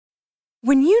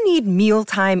When you need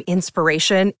mealtime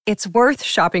inspiration, it's worth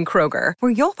shopping Kroger,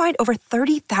 where you'll find over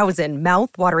 30,000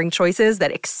 mouth-watering choices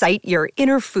that excite your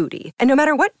inner foodie. And no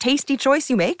matter what tasty choice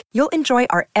you make, you'll enjoy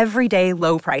our everyday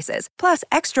low prices, plus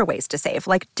extra ways to save,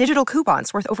 like digital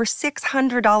coupons worth over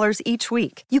 $600 each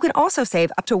week. You can also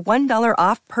save up to $1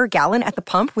 off per gallon at the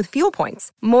pump with fuel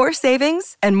points. More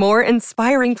savings and more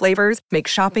inspiring flavors make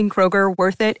shopping Kroger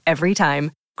worth it every time.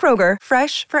 Kroger,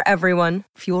 fresh for everyone.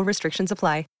 Fuel restrictions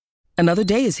apply. Another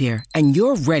day is here, and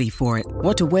you're ready for it.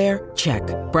 What to wear? Check.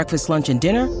 Breakfast, lunch, and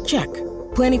dinner? Check.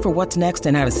 Planning for what's next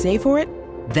and how to save for it?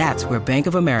 That's where Bank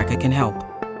of America can help.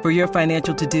 For your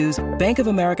financial to-dos, Bank of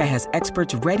America has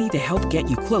experts ready to help get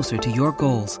you closer to your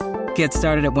goals. Get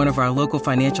started at one of our local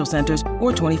financial centers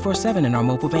or 24/7 in our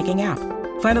mobile banking app.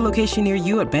 Find a location near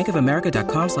you at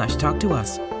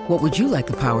bankofamerica.com/talktous. What would you like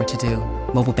the power to do?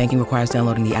 Mobile banking requires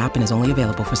downloading the app and is only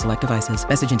available for select devices.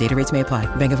 Message and data rates may apply.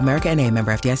 Bank of America N.A.,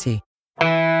 member FDIC.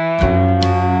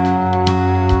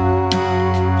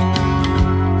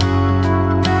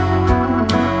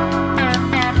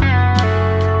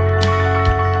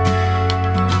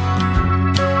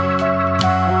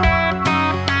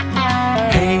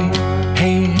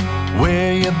 Hey,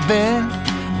 where you been?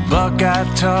 Buckeye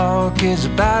Talk is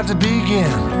about to begin.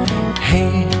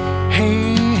 Hey,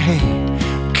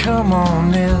 come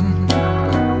on in.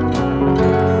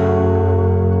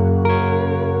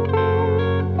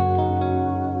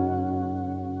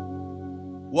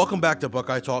 Welcome back to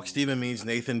Buckeye Talk. Stephen Means,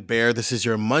 Nathan Baer. This is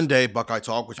your Monday Buckeye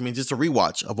Talk, which means it's a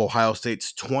rewatch of Ohio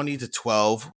State's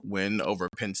 20-12 win over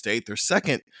Penn State, their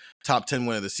second top 10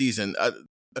 win of the season.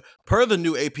 Per the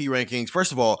new AP rankings,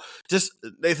 first of all, just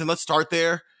Nathan, let's start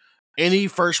there. Any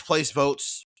first place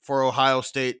votes for Ohio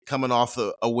State coming off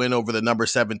a win over the number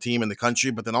 7 team in the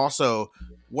country? But then also,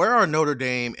 where are Notre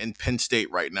Dame and Penn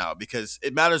State right now? Because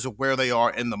it matters of where they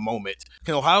are in the moment.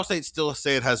 Can Ohio State still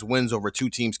say it has wins over 2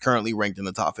 teams currently ranked in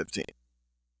the top 15?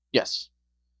 Yes.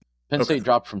 Penn State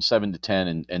dropped from 7 to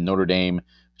 10, and Notre Dame,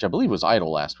 which I believe was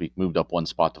idle last week, moved up 1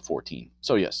 spot to 14.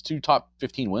 So yes, 2 top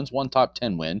 15 wins, 1 top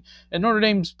 10 win, and Notre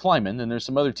Dame's climbing, and there's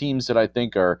some other teams that I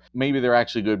think are, maybe they're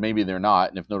actually good, maybe they're not,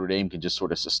 and if Notre Dame can just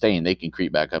sort of sustain, they can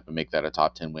creep back up and make that a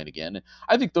top 10 win again. And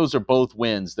I think those are both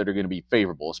wins that are going to be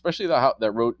favorable, especially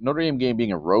that road, Notre Dame game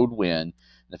being a road win, and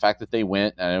the fact that they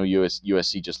went, I know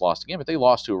USC just lost again, but they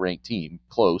lost to a ranked team,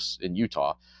 close, in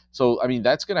Utah. So, I mean,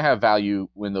 that's going to have value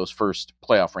when those first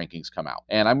playoff rankings come out.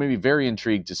 And I'm going to be very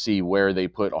intrigued to see where they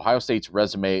put Ohio State's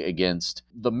resume against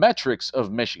the metrics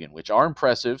of Michigan, which are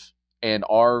impressive and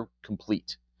are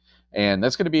complete. And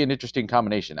that's going to be an interesting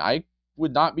combination. I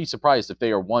would not be surprised if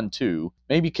they are 1-2,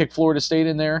 maybe kick Florida State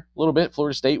in there a little bit.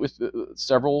 Florida State with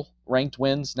several ranked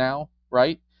wins now,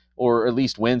 right? Or at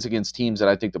least wins against teams that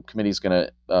I think the committee is going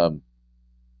to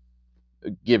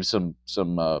give some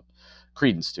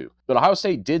credence to. But Ohio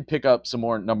State did pick up some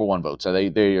more number 1 votes. So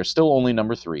they are still only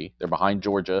number 3. They're behind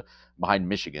Georgia, behind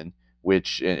Michigan,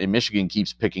 which and Michigan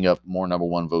keeps picking up more number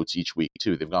 1 votes each week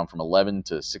too. They've gone from 11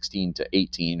 to 16 to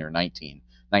 18 or 19,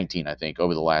 I think,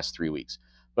 over the last 3 weeks.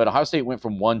 But Ohio State went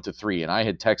from 1 to 3, and I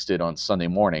had texted on Sunday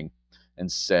morning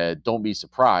and said, don't be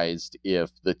surprised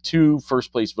if the 2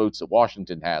 first place votes that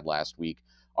Washington had last week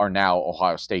are now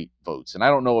Ohio State votes. And I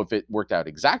don't know if it worked out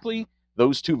exactly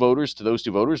those 2 voters to those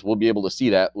 2 voters. We'll be able to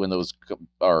see that when those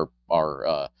are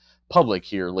public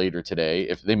here later today,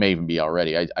 if they may even be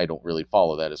already. I don't really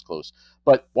follow that as close.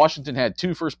 But Washington had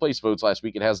 2 first place votes last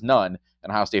week. It has none, and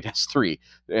Ohio State has 3,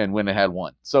 and when it had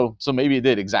 1. So maybe it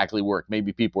did exactly work.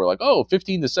 Maybe people were like,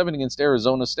 15-7 against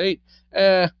Arizona State.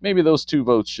 Maybe those 2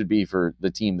 votes should be for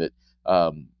the team that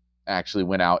actually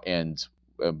went out and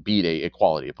beat a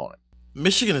quality opponent.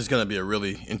 Michigan is going to be a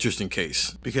really interesting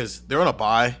case because they're on a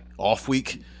bye off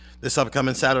week this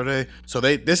upcoming Saturday. So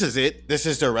this is it. This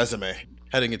is their resume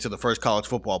heading into the first college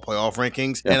football playoff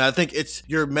rankings. Yeah. And I think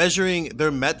you're measuring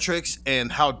their metrics and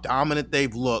how dominant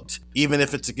they've looked, even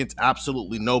if it's against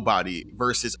absolutely nobody,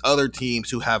 versus other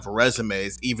teams who have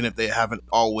resumes, even if they haven't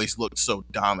always looked so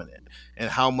dominant. And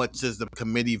how much does the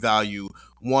committee value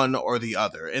one or the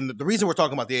other? And the reason we're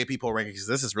talking about the AP poll rankings is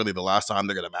this is really the last time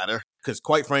they're going to matter. Because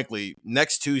quite frankly,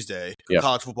 next Tuesday,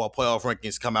 college football playoff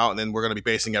rankings come out, and then we're going to be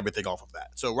basing everything off of that.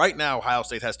 So right now, Ohio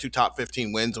State has 2 top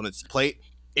 15 wins on its plate.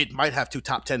 It might have 2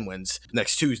 top 10 wins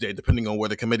next Tuesday, depending on where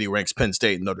the committee ranks Penn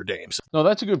State and Notre Dame. No,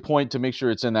 that's a good point to make sure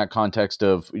it's in that context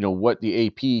of, what the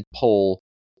AP poll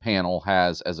panel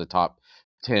has as a top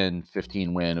 10,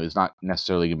 15 win is not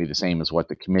necessarily going to be the same as what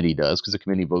the committee does, because the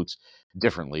committee votes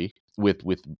differently with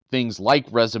things like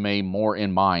resume more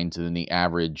in mind than the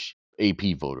average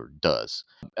AP voter does.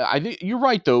 I think you're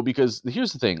right, though, because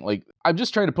here's the thing. Like, I'm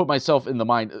just trying to put myself in the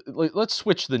mind. Let's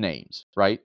switch the names,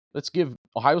 right? Let's give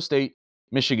Ohio State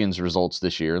Michigan's results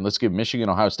this year, and let's give Michigan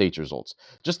Ohio State's results.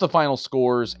 Just the final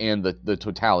scores and the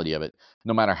totality of it,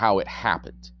 no matter how it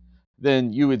happened.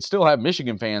 Then you would still have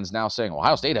Michigan fans now saying,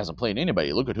 Ohio State hasn't played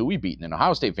anybody. Look at who we've beaten. And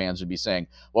Ohio State fans would be saying,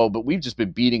 well, but we've just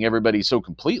been beating everybody so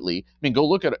completely. I mean, go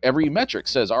look at every metric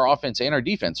says our offense and our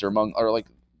defense are like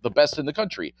the best in the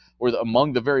country, or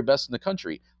among the very best in the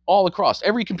country, all across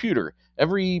every computer,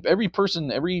 every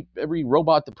person, every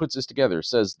robot that puts this together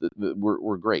says that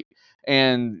we're great.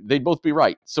 And they'd both be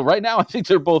right. So right now, I think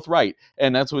they're both right.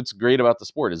 And that's what's great about the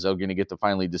sport, is they're going to get to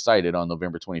finally decide it on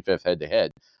November 25th head to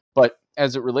head. But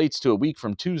as it relates to a week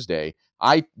from Tuesday,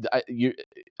 I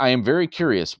am very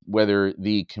curious whether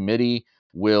the committee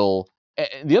will.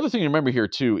 And the other thing to remember here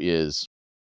too is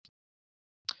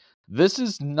this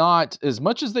is not, as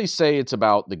much as they say it's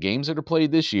about the games that are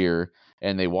played this year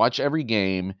and they watch every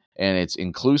game and it's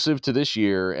inclusive to this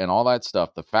year and all that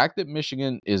stuff. The fact that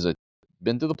Michigan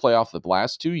been to the playoff the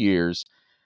last 2 years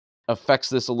affects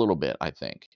this a little bit. I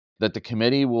think that the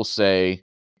committee will say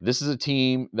this is a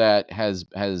team that has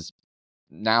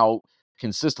now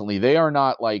consistently, they are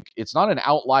not like, it's not an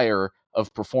outlier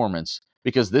of performance,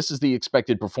 because this is the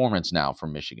expected performance now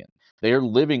from Michigan. They are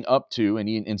living up to, and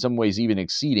in some ways even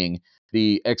exceeding,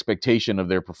 the expectation of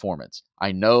their performance.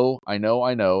 I know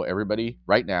everybody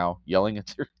right now yelling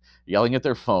at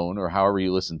their phone, or however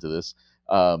you listen to this.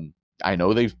 I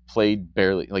know they've played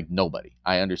barely, like nobody.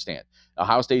 I understand.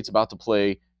 Ohio State's about to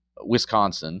play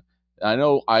Wisconsin. I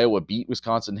know Iowa beat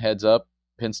Wisconsin heads up.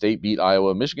 Penn State beat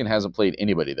Iowa. Michigan hasn't played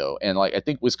anybody, though. And I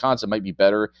think Wisconsin might be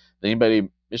better than anybody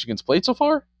Michigan's played so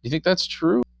far. Do you think that's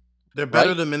true? They're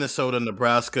better than Minnesota,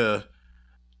 Nebraska.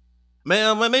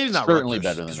 Man, maybe not Certainly Rutgers,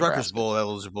 better than because Nebraska. Rutgers bowl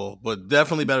eligible, but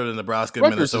definitely better than Nebraska,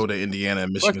 Rutgers Minnesota, Indiana,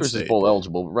 and Michigan Rutgers State. is bowl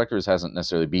eligible, but Rutgers hasn't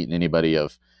necessarily beaten anybody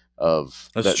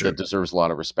that deserves a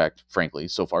lot of respect, frankly,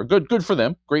 so far. Good for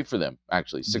them. Great for them,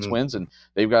 actually. 6 wins, and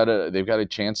they've got a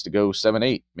chance to go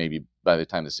 7-8 maybe by the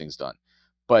time this thing's done.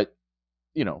 But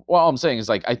all I'm saying is,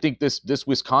 I think this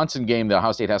Wisconsin game that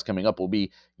Ohio State has coming up will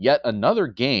be yet another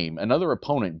game, another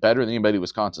opponent better than anybody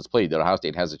Wisconsin's played that Ohio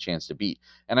State has a chance to beat.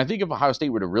 And I think if Ohio State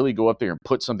were to really go up there and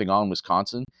put something on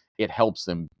Wisconsin, it helps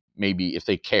them, maybe if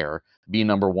they care, be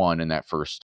number one in that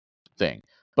first thing.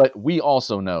 But we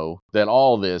also know that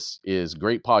all this is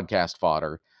great podcast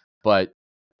fodder, but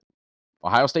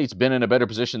Ohio State's been in a better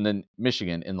position than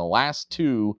Michigan in the last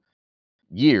 2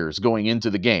 years going into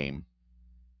the game,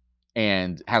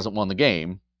 and hasn't won the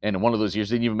game, and in one of those years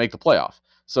didn't even make the playoff.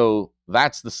 So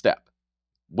that's the step.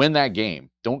 Win that game.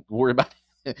 Don't worry about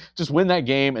it. Just win that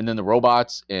game, and then the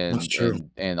robots and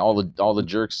all the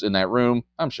jerks in that room,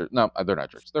 I'm sure. No, they're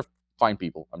not jerks. They're fine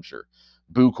people, I'm sure.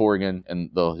 Boo Corrigan and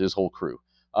his whole crew.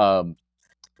 Don't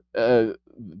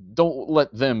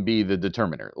let them be the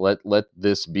determiner. Let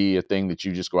this be a thing that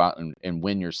you just go out and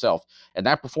win yourself. And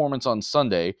that performance on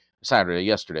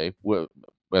yesterday, we're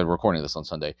recording this on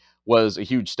Sunday, was a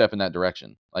huge step in that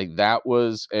direction. I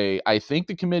think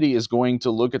the committee is going to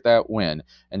look at that win,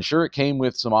 and sure, it came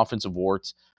with some offensive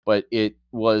warts, but it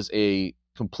was a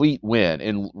complete win.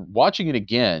 And watching it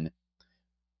again,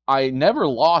 I never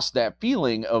lost that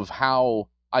feeling of how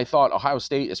I thought Ohio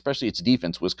State, especially its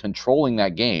defense, was controlling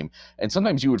that game. And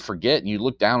sometimes you would forget, and you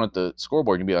look down at the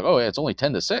scoreboard and be like, oh yeah, it's only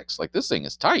 10-6. Like, this thing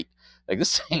is tight. Like,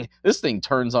 this thing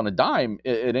turns on a dime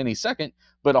at any second.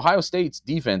 But Ohio State's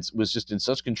defense was just in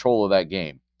such control of that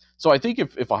game. So I think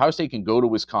if Ohio State can go to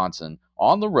Wisconsin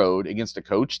on the road against a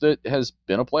coach that has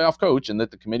been a playoff coach and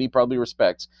that the committee probably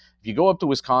respects, if you go up to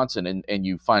Wisconsin and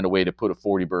you find a way to put a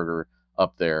 40 burger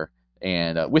up there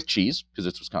and with cheese, because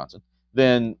it's Wisconsin,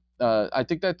 then I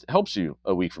think that helps you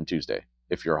a week from Tuesday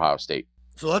if you're Ohio State.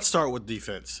 So let's start with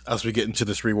defense as we get into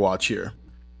this rewatch here.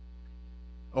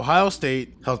 Ohio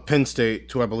State held Penn State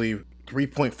to, I believe,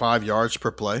 3.5 yards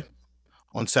per play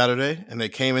on Saturday, and they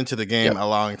came into the game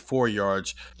allowing 4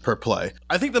 yards per play.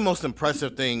 I think the most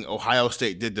impressive thing Ohio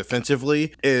State did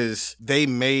defensively is they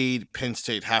made Penn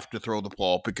State have to throw the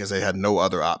ball because they had no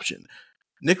other option.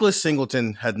 Nicholas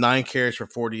Singleton had 9 carries for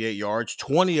 48 yards.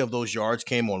 20 of those yards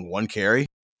came on 1 carry.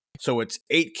 So it's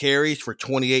 8 carries for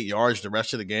 28 yards the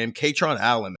rest of the game. Katron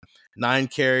Allen, 9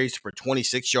 carries for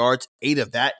 26 yards. 8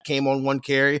 of that came on 1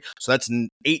 carry. So that's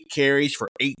 8 carries for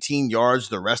 18 yards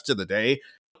the rest of the day.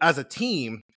 As a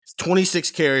team, 26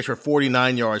 carries for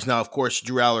 49 yards. Now, of course,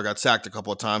 Drew Aller got sacked a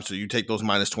couple of times, so you take those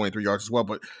minus 23 yards as well.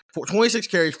 But for 26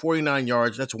 carries, 49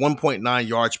 yards, that's 1.9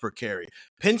 yards per carry.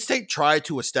 Penn State tried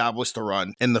to establish the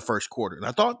run in the first quarter, and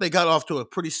I thought they got off to a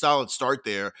pretty solid start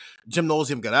there. Jim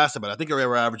Knowles even got asked about it. I think they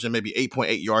were averaging maybe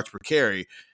 8.8 yards per carry.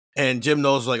 And Jim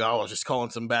Knowles was like, "Oh, I was just calling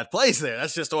some bad plays there.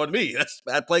 That's just on me. That's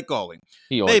bad play calling."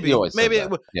 He Maybe, always says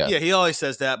that. yeah, he always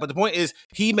says that. But the point is,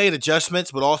 he made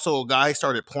adjustments, but also a guy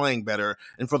started playing better.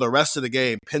 And for the rest of the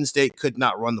game, Penn State could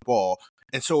not run the ball,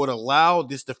 and so it allowed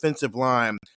this defensive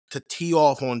line to tee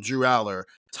off on Drew Aller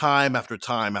time after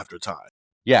time after time.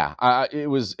 Yeah, it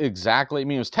was exactly. I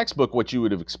mean, it was textbook what you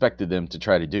would have expected them to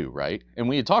try to do, right? And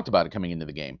we had talked about it coming into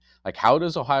the game. Like, how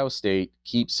does Ohio State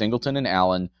keep Singleton and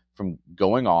Allen from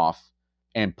going off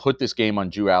and put this game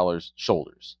on Drew Aller's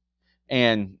shoulders?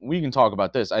 And we can talk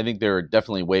about this. I think there are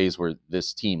definitely ways where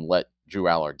this team let Drew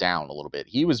Aller down a little bit.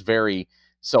 He was very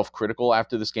self-critical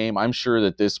after this game. I'm sure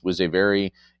that this was a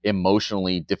very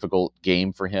emotionally difficult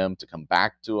game for him to come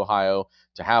back to Ohio,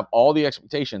 to have all the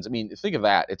expectations. I mean, think of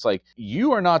that. It's like,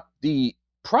 you are not the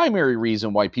primary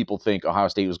reason why people think Ohio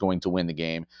State was going to win the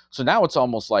game. So now it's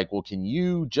almost like, well, can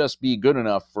you just be good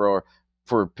enough for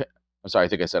I'm sorry, I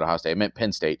think I said Ohio State. I meant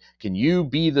Penn State. Can you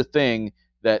be the thing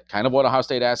that kind of what Ohio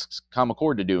State asks Common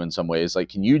Core to do in some ways? Like,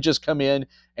 can you just come in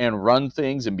and run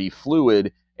things and be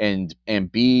fluid and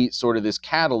be sort of this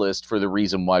catalyst for the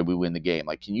reason why we win the game?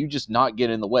 Like, can you just not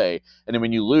get in the way? And then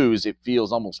when you lose, it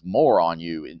feels almost more on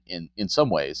you in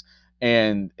some ways.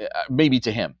 And maybe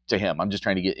to him, I'm just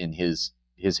trying to get in his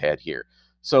head here.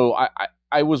 So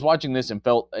I was watching this and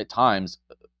felt at times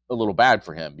a little bad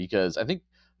for him, because I think,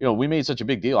 we made such a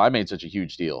big deal. I made such a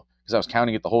huge deal because I was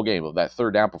counting it the whole game of that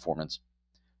third down performance.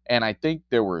 And I think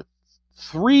there were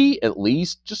 3 at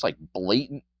least just like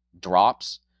blatant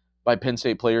drops by Penn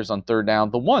State players on third down.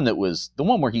 The one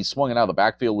where he swung it out of the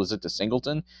backfield was it to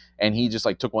Singleton, and he just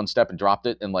like took one step and dropped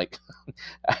it, and like,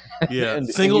 yeah, and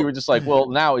you were just like, well,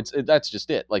 now that's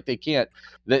just it. Like, they can't.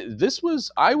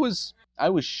 I was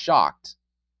shocked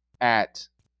at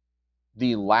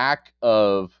the lack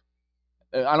of.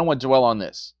 I don't want to dwell on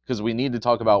this because we need to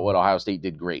talk about what Ohio State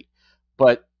did great,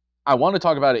 but I want to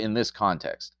talk about it in this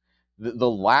context. The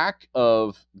lack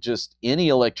of just any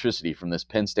electricity from this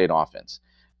Penn State offense,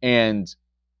 and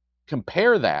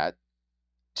compare that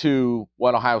to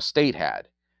what Ohio State had.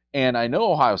 And I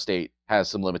know Ohio State has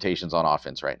some limitations on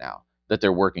offense right now that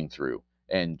they're working through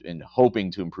and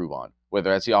hoping to improve on,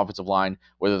 whether that's the offensive line,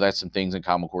 whether that's some things in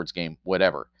Common Core's game,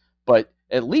 whatever. But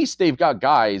at least they've got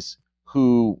guys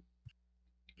who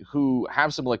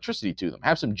have some electricity to them,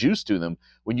 have some juice to them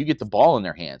when you get the ball in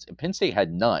their hands. And Penn State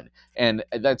had none. And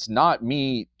that's not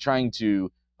me trying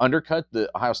to undercut the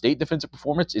Ohio State defensive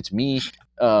performance. It's me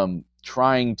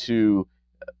trying to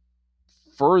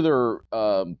further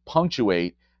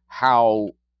punctuate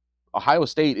how Ohio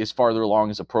State is farther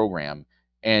along as a program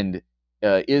and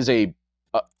is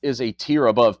a tier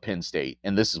above Penn State.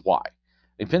 And this is why.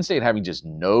 And Penn State having just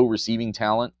no receiving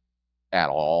talent at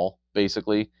all,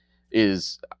 basically,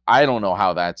 I don't know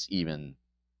how that's even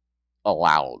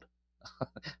allowed.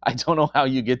 I don't know how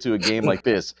you get to a game like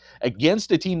this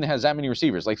against a team that has that many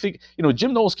receivers. Like, think,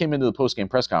 Jim Knowles came into the post-game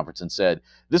press conference and said,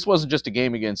 this wasn't just a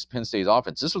game against Penn State's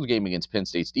offense. This was a game against Penn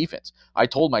State's defense. I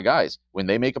told my guys, when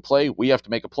they make a play, we have to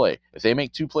make a play. If they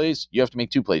make 2 plays, you have to make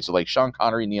 2 plays. So like Sean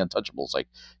Connery and the Untouchables, like,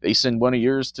 they send one of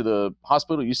yours to the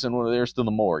hospital, you send one of theirs to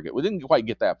the morgue. We didn't quite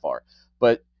get that far,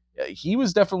 but he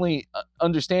was definitely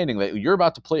understanding that you're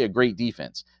about to play a great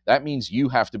defense. That means you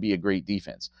have to be a great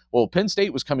defense. Well, Penn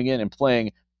State was coming in and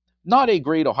playing not a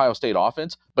great Ohio State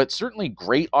offense, but certainly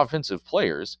great offensive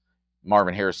players.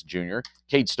 Marvin Harrison Jr.,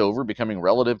 Cade Stover becoming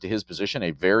relative to his position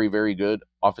a very, very good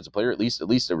offensive player, at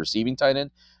least a receiving tight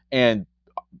end. And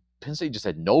Penn State just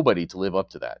had nobody to live up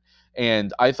to that.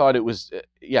 And I thought it was,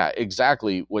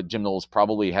 exactly what Jim Knowles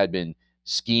probably had been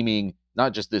scheming,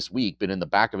 not just this week, but in the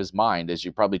back of his mind, as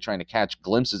you're probably trying to catch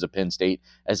glimpses of Penn State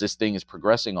as this thing is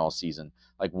progressing all season.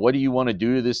 Like, what do you want to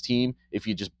do to this team if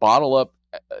you just bottle up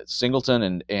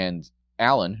Singleton and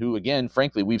Allen, who, again,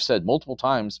 frankly, we've said multiple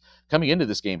times coming into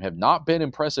this game, have not been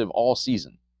impressive all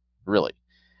season, really.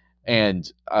 And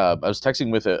I was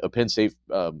texting with a Penn State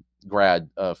grad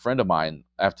friend of mine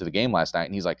after the game last night,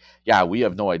 and he's like, yeah, we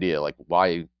have no idea, like,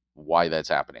 why that's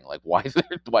happening, like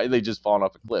why they just fallen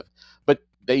off a cliff. But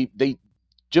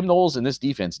Jim Knowles and this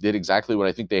defense did exactly what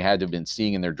I think they had to have been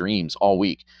seeing in their dreams all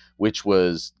week, which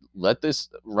was let this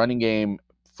running game,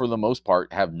 for the most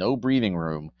part, have no breathing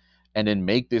room, and then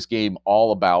make this game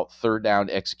all about third down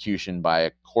execution by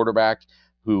a quarterback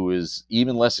who is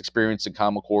even less experienced than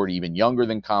Kyle McCord, even younger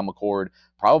than Kyle McCord,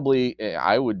 probably,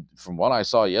 I would, from what I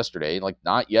saw yesterday, like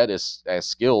not yet as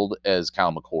skilled as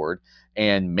Kyle McCord,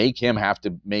 and make him have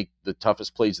to make the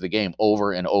toughest plays of the game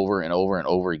over and over and over and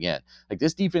over again. Like,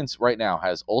 this defense right now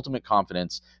has ultimate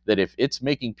confidence that if it's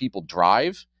making people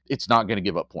drive it's not going to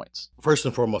give up points. First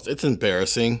and foremost, it's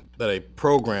embarrassing that a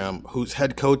program whose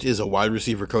head coach is a wide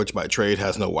receiver coach by trade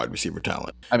has no wide receiver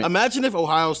talent. I mean, imagine if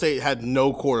Ohio State had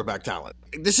no quarterback talent.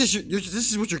 This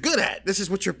is what you're good at. This is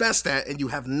what you're best at, and you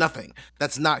have nothing.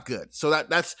 That's not good. So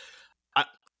that's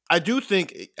I do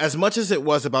think, as much as it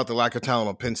was about the lack of talent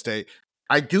on Penn State,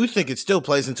 I do think it still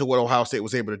plays into what Ohio State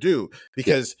was able to do,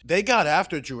 because they got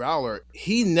after Drew Aller.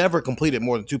 He never completed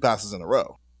more than 2 passes in a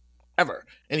row, ever.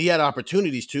 And he had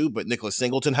opportunities too, but Nicholas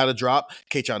Singleton had a drop,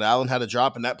 Kaytron Allen had a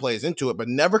drop, and that plays into it, but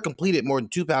never completed more than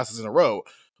 2 passes in a row.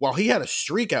 While he had a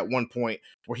streak at one point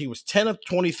where he was 10 of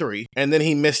 23, and then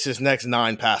he missed his next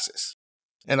 9 passes.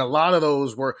 And a lot of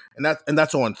those were, and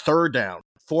that's on 3rd down,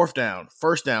 4th down,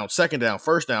 1st down, 2nd down,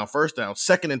 1st down, 1st down,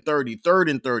 2nd and 30, 3rd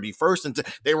and 30, 1st and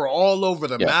they were all over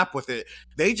the map with it.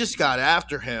 They just got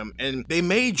after him, and they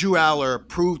made Drew Aller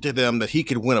prove to them that he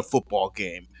could win a football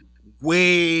game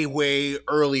way, way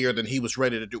earlier than he was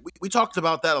ready to do. We talked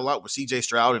about that a lot with CJ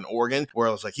Stroud in Oregon, where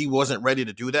it was like he wasn't ready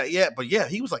to do that yet. But yeah,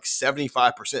 he was like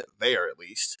 75% there at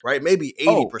least, right? Maybe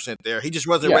 80% there. He just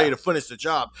wasn't ready to finish the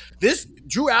job. This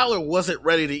Drew Aller wasn't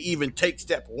ready to even take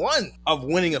step 1 of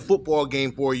winning a football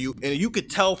game for you. And you could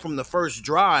tell from the first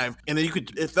drive, and then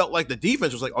it felt like the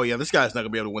defense was like, oh yeah, this guy's not gonna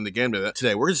be able to win the game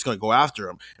today. We're just gonna go after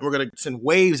him, and we're gonna send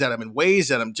waves at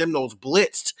him. Jim Knowles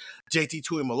blitzed JT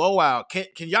Tuimoloau out.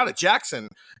 Kenyatta Jackson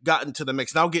got into the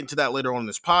mix. And I'll get into that later on in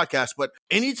this podcast. But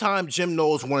anytime Jim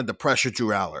Knowles wanted to pressure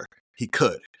Drew Aller, he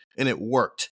could. And it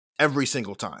worked every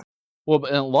single time. Well,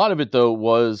 and a lot of it, though,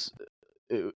 was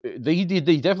they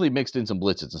definitely mixed in some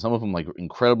blitzes. And some of them, like,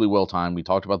 incredibly well timed. We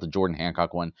talked about the Jordan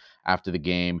Hancock one after the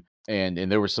game. And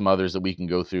there were some others that we can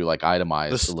go through, like,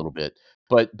 itemized a little bit.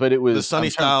 But it was... The Sonny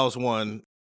Styles one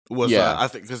was, I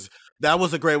think, because that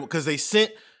was a great one. Because they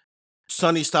sent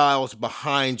Sonny Styles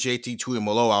behind JT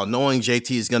Tuimoloau, knowing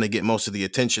JT is going to get most of the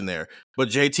attention there. But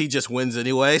JT just wins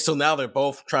anyway. So now they're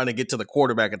both trying to get to the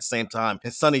quarterback at the same time.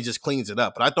 And Sonny just cleans it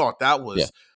up. But I thought that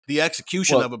was the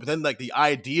execution of it. But then like the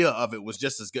idea of it was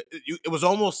just as good. It was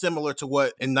almost similar to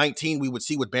what in 19 we would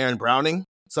see with Baron Browning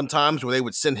sometimes, where they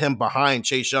would send him behind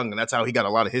Chase Young. And that's how he got a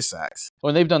lot of his sacks.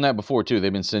 Well, and they've done that before too.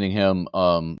 They've been sending him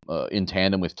in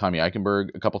tandem with Tommy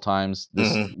Eichenberg a couple times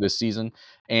this season.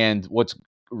 And what's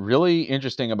really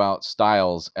interesting about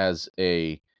Styles as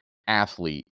a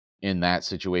athlete in that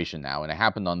situation now, and it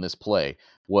happened on this play,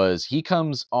 was he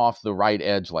comes off the right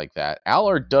edge like that.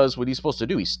 Allard does what he's supposed to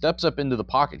do. He steps up into the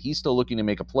pocket. He's still looking to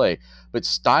make a play. But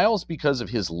Styles, because of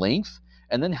his length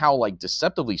and then how like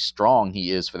deceptively strong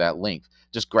he is for that length,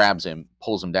 just grabs him,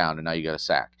 pulls him down, and now you got a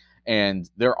sack. And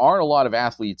there aren't a lot of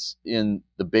athletes in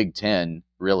the Big Ten,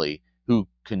 really, who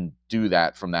can do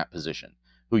that from that position,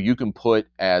 who you can put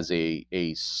as a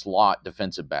slot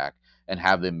defensive back and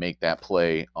have them make that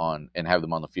play on and have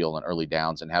them on the field on early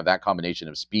downs and have that combination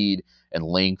of speed and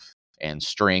length and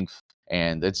strength.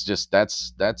 And it's just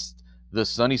that's the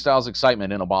Sonny Styles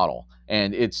excitement in a bottle.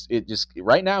 And it just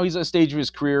right now he's at a stage of his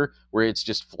career where it's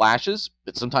just flashes,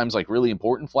 but sometimes like really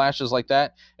important flashes like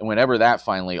that. And whenever that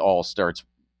finally all starts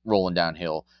rolling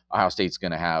downhill, Ohio State's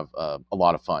going to have a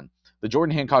lot of fun. The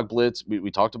Jordan Hancock blitz, we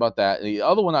talked about that. The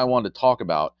other one I wanted to talk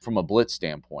about from a blitz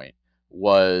standpoint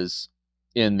was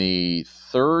in the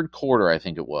 3rd quarter, I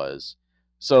think it was.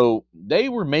 So they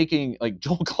were making, like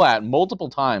Joel Klatt multiple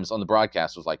times on the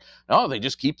broadcast was like, no, they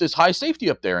just keep this high safety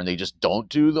up there and they just don't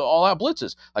do the all-out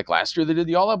blitzes. Like last year they did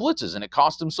the all-out blitzes and it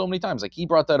cost them so many times. Like he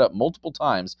brought that up multiple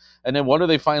times. And then what do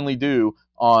they finally do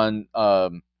on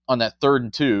that 3rd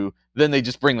and 2? Then they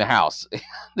just bring the house.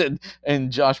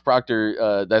 And Josh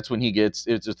Proctor, that's when it's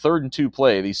a 3rd and 2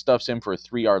 play. He stuffs him for a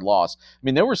 3-yard loss. I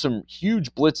mean, there were some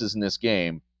huge blitzes in this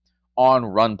game on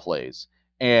run plays.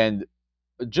 And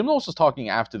Jim Knowles was talking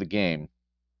after the game,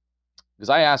 because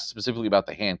I asked specifically about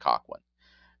the Hancock one.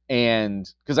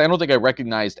 And because I don't think I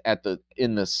recognized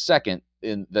in the second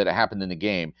that it happened in the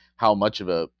game, how much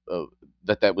of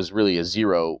that was really a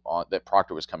zero on that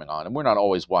Proctor was coming on. And we're not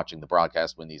always watching the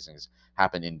broadcast when these things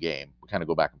happen in game. We kind of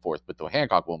go back and forth. But the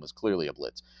Hancock one was clearly a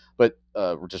blitz, but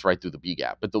we're just right through the B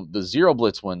gap. But the zero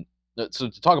blitz one, so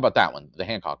to talk about that one, the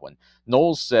Hancock one,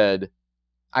 Knowles said,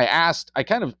 I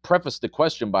kind of prefaced the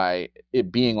question by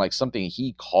it being like something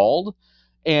he called.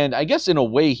 And I guess in a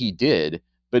way he did,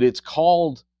 but it's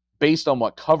called based on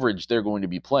what coverage they're going to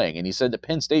be playing. And he said that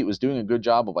Penn State was doing a good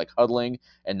job of like huddling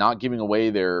and not giving away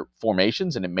their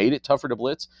formations, and it made it tougher to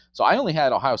blitz. So I only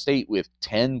had Ohio State with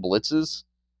 10 blitzes.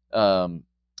 And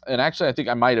actually, I think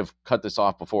I might have cut this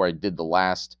off before I did the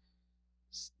last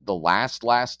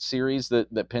series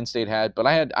that Penn State had. But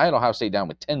I had Ohio State down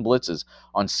with 10 blitzes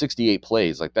on 68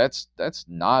 plays. Like that's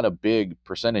not a big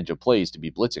percentage of plays to be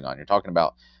blitzing on. You're talking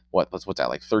about what's that,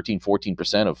 like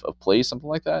 13-14% of plays, something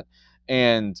like that.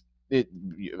 And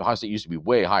Ohio State used to be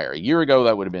way higher. A year ago,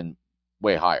 that would have been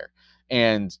way higher.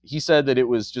 And he said that it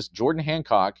was just Jordan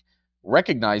Hancock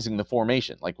recognizing the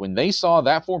formation. Like when they saw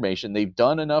that formation, they've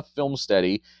done enough film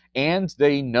study and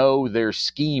they know their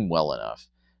scheme well enough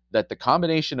that the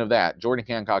combination of that, Jordan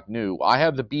Hancock knew, I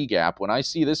have the B gap. When I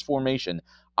see this formation,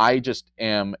 I just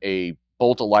am a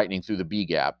bolt of lightning through the B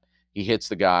gap. He hits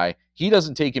the guy. He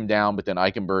doesn't take him down, but then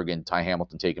Eichenberg and Ty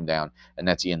Hamilton take him down, and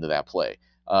that's the end of that play.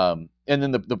 And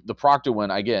then the Proctor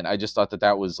one, again, I just thought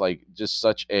that was like just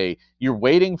such a, you're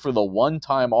waiting for the one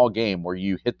time all game where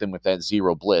you hit them with that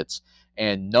zero blitz,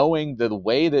 and knowing the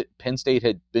way that Penn State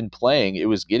had been playing, it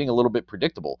was getting a little bit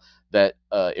predictable that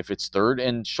if it's third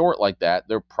and short like that,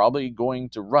 they're probably going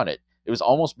to run it. It was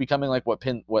almost becoming like what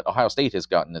Ohio State has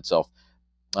gotten itself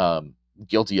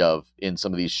guilty of in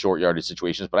some of these short yardage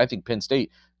situations. But I think Penn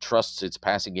State trusts its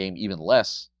passing game even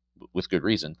less, with good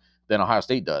reason, than Ohio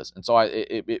State does. And so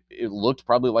it looked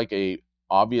probably like a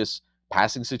obvious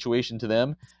passing situation to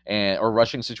them, or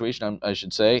rushing situation, I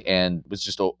should say, and was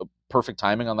just a perfect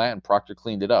timing on that, and Proctor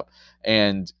cleaned it up.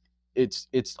 And it's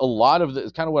a lot of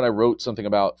it's kind of what I wrote something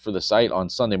about for the site on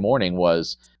Sunday morning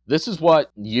was, this is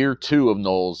what year 2 of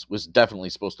Knowles was definitely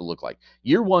supposed to look like.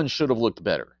 Year 1 should have looked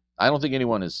better. I don't think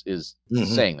anyone is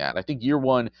saying that. I think year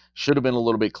 1 should have been a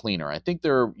little bit cleaner. I think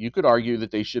you could argue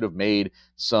that they should have made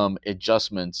some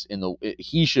adjustments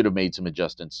he should have made some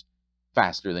adjustments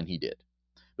faster than he did.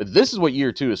 But this is what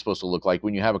year 2 is supposed to look like,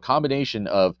 when you have a combination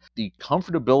of the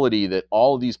comfortability that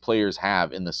all of these players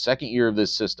have in the second year of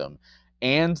this system,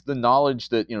 and the knowledge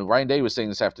that, Ryan Day was saying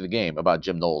this after the game about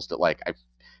Jim Knowles, that like,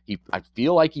 I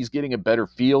feel like he's getting a better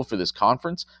feel for this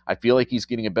conference. I feel like he's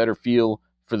getting a better feel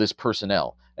for this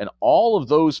personnel. And all of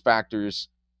those factors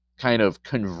kind of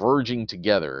converging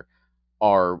together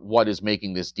are what is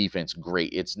making this defense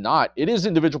great. It is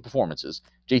individual performances.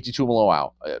 JT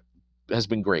Tuimoloau has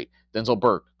been great. Denzel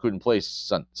Burke couldn't play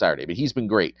Saturday, but he's been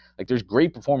great. Like, there's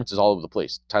great performances all over the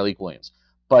place. Tyleik Williams.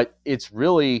 But it's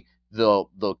really the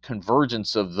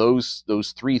convergence of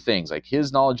those three things, like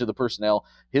his knowledge of the personnel,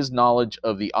 his knowledge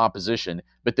of the opposition,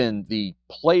 but then the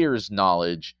players'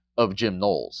 knowledge of Jim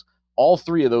Knowles. All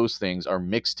three of those things are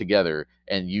mixed together,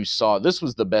 and you saw this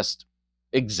was the best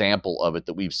example of it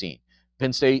that we've seen.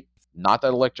 Penn State, not that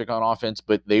electric on offense,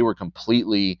 but they were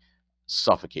completely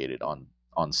suffocated on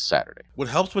Saturday. What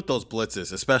helps with those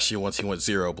blitzes, especially once he went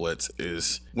zero blitz,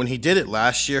 is when he did it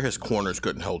last year, his corners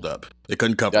couldn't hold up. They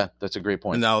couldn't cover. Yeah, that's a great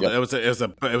point. Now, it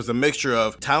was a mixture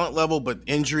of talent level, but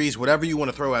injuries, whatever you want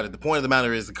to throw at it. The point of the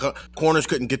matter is the corners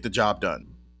couldn't get the job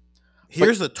done.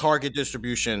 Here's the target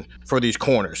distribution for these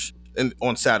corners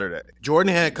on Saturday.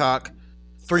 Jordan Hancock,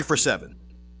 3 for 7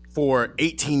 for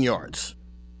 18 yards.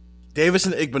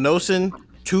 Davison Igbinosun,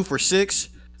 2 for 6,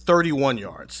 31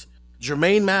 yards.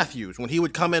 Jermaine Matthews, when he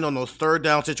would come in on those third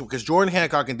down situations, because Jordan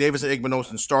Hancock and Davison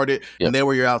Igbinosun started, and they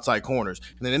were your outside corners.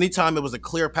 And then anytime it was a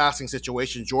clear passing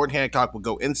situation, Jordan Hancock would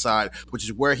go inside, which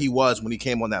is where he was when he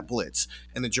came on that blitz.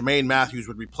 And then Jermaine Matthews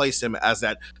would replace him as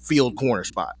that field corner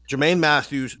spot. Jermaine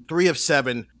Matthews, 3 of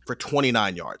 7 for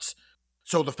 29 yards.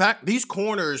 So the fact these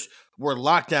corners were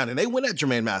locked down, and they went at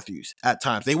Jermaine Matthews at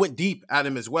times. They went deep at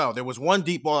him as well. There was one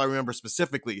deep ball I remember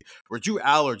specifically where Drew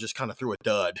Aller just kind of threw a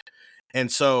dud.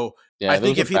 And so I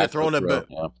think if he'd have thrown a bit,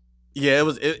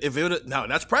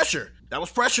 that's pressure. That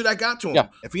was pressure that got to him. Yeah.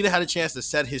 If he'd have had a chance to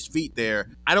set his feet there,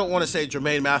 I don't want to say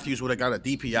Jermaine Matthews would have got a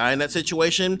DPI in that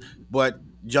situation, but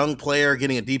young player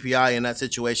getting a DPI in that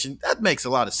situation, that makes a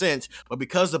lot of sense. But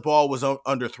because the ball was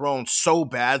underthrown so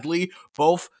badly,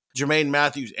 both Jermaine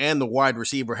Matthews and the wide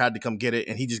receiver had to come get it,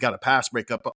 and he just got a pass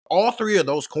breakup. But all three of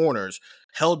those corners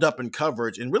held up in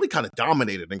coverage and really kind of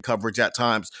dominated in coverage at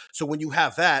times. So when you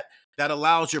have that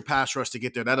allows your pass rush to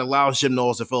get there. That allows Jim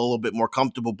Knowles to feel a little bit more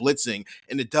comfortable blitzing,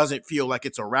 and it doesn't feel like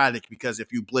it's erratic, because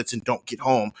if you blitz and don't get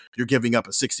home, you're giving up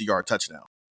a 60-yard touchdown.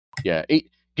 Yeah,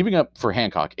 giving up for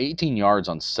Hancock 18 yards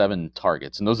on 7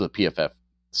 targets, and those are the PFF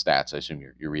stats. I assume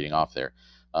you're reading off there.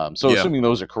 Assuming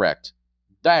those are correct,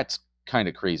 that's kind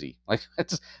of crazy. Like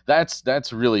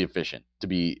that's really efficient to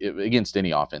be against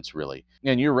any offense, really.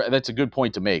 And that's a good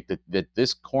point to make, that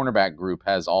this cornerback group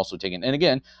has also taken, and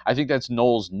again, I think that's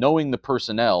Knowles knowing the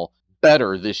personnel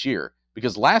better this year,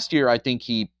 because last year I think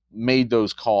he made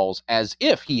those calls as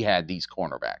if he had these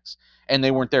cornerbacks, and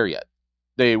they weren't there yet.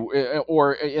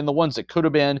 Or in the ones that could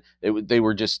have been, they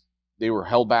were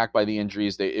held back by the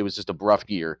injuries. It was just a rough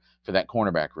year for that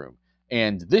cornerback room.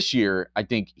 And this year, I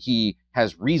think he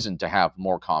has reason to have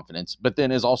more confidence, but then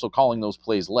is also calling those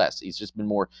plays less. He's just been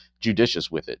more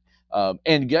judicious with it.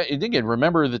 And again,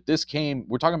 remember that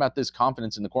we're talking about this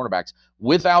confidence in the cornerbacks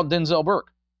without Denzel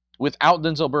Burke. without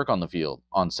Denzel Burke on the field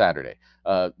on Saturday.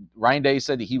 Ryan Day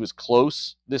said that he was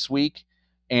close this week,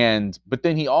 but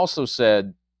then he also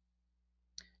said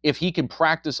if he can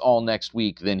practice all next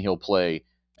week, then he'll play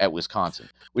at Wisconsin,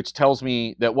 which tells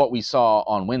me that what we saw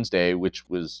on Wednesday, which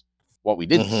was what we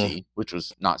didn't see, which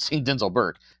was not seeing Denzel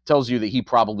Burke, tells you that he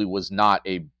probably was not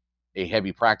a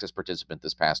heavy practice participant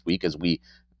this past week, as we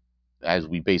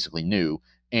basically knew,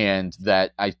 and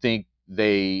that I think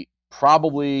they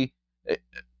probably,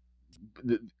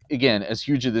 again, as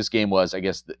huge as this game was, I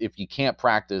guess if you can't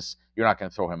practice, you're not going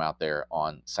to throw him out there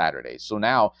on Saturday. So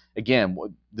now, again,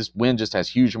 this win just has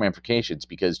huge ramifications,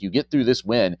 because you get through this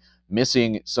win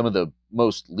missing some of the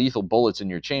most lethal bullets in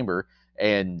your chamber,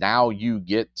 and now you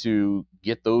get to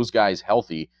get those guys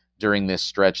healthy during this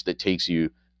stretch that takes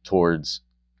you towards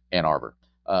Ann Arbor.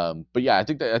 But yeah, I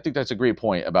think that's a great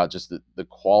point about just the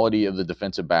quality of the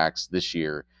defensive backs this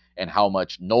year and how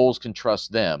much Knowles can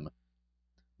trust them.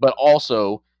 But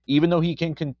also, even though he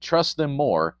can trust them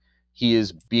more, he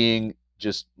is being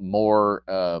just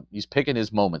more, he's picking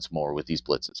his moments more with these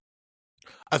blitzes.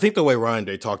 I think the way Ryan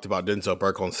Day talked about Denzel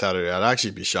Burke on Saturday, I'd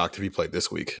actually be shocked if he played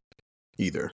this week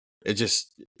either. It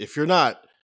just, if you're not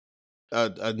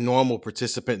a normal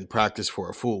participant in practice for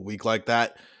a full week like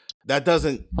that, that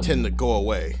doesn't tend to go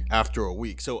away after a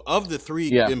week. So of the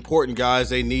three important guys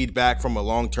they need back from a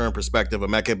long-term perspective,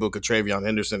 Emeka Egbuka, Travion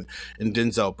Henderson, and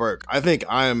Denzel Burke, I think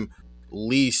I have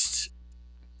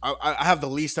the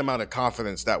least amount of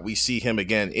confidence that we see him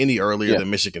again any earlier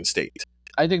than Michigan State.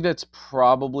 I think that's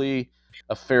probably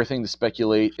a fair thing to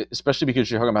speculate, especially because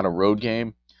you're talking about a road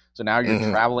game. So now you're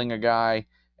traveling a guy,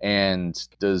 and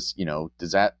does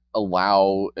that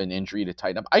allow an injury to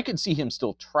tighten up? I could see him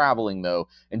still traveling, though,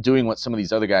 and doing what some of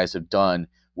these other guys have done,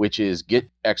 which is get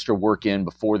extra work in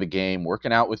before the game,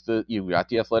 working out with you got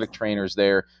the athletic trainers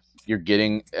there. You're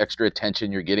getting extra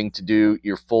attention. You're getting to do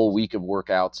your full week of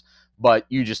workouts, but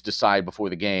you just decide before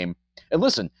the game. And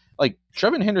listen, like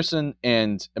Trevion Henderson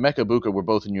and Emeka Egbuka were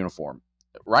both in uniform.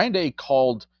 Ryan Day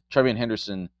called Trevion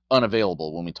Henderson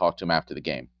unavailable when we talked to him after the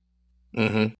game.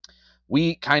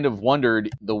 We kind of wondered,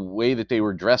 the way that they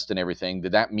were dressed and everything,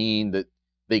 did that mean that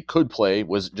they could play?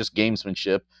 Was it just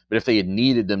gamesmanship? But if they had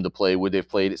needed them to play, would they have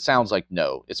played? It sounds like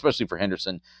no, especially for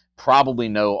Henderson. Probably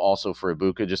no also for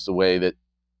Egbuka, just the way that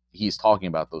he's talking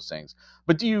about those things.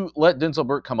 But do you let Denzel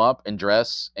Burke come up and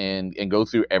dress and go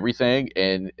through everything,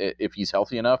 and if he's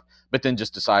healthy enough, but then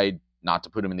just decide not to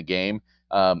put him in the game?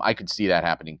 I could see that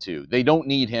happening too. They don't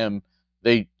need him.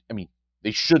 They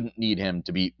shouldn't need him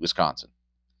to beat Wisconsin.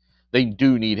 They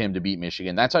do need him to beat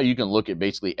Michigan. That's how you can look at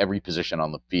basically every position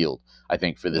on the field, I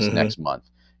think, for this next month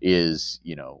is,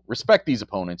 respect these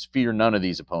opponents, fear none of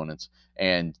these opponents,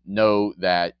 and know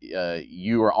that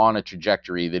you are on a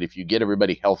trajectory that if you get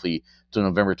everybody healthy to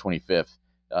November 25th,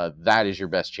 that is your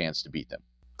best chance to beat them.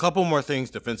 Couple more things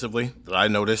defensively that I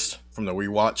noticed from the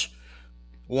rewatch.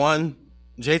 One,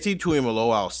 JT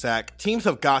Tuimoloau sack. Teams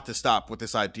have got to stop with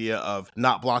this idea of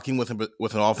not blocking with an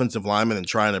offensive lineman and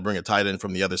trying to bring a tight end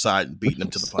from the other side and beating him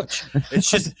to the punch.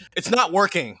 It's not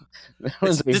working.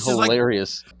 This is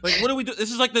hilarious. Like, what do we do?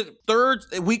 This is like the third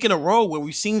week in a row where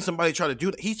we've seen somebody try to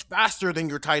do that. He's faster than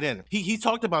your tight end. He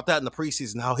talked about that in the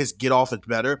preseason, how his get off is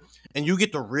better. And you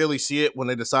get to really see it when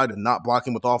they decide to not block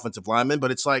him with offensive linemen.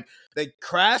 But it's like they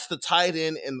crash the tight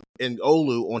end and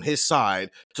Olu on his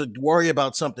side to worry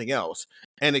about something else,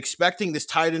 and expecting this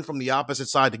tight end from the opposite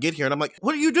side to get here. And I'm like,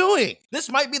 what are you doing?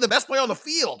 This might be the best player on the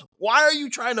field. Why are you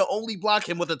trying to only block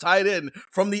him with a tight end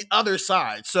from the other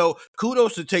side? So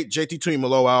kudos to JT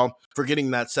Tuimoloau for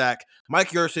getting that sack. Mike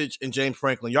Yurcich and James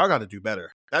Franklin, y'all got to do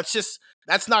better. That's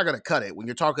not going to cut it when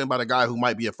you're talking about a guy who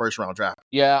might be a first-round draft.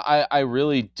 Yeah, I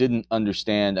really didn't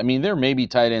understand. I mean, there may be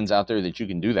tight ends out there that you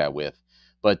can do that with,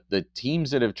 but the teams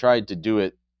that have tried to do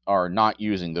it are not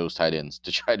using those tight ends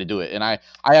to try to do it. And I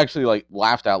actually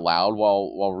laughed out loud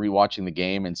while rewatching the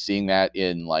game and seeing that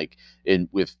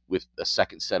with a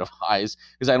second set of eyes.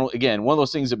 Because one of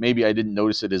those things that maybe I didn't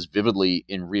notice it as vividly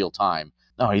in real time.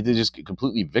 No, he just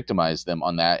completely victimized them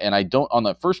on that. And on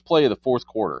the first play of the fourth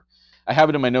quarter, I have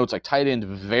it in my notes, tight end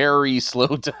very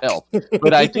slow to help.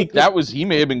 But I think he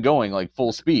may have been going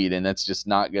full speed, and that's just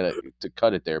not going to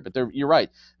cut it there. But you're right.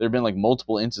 There have been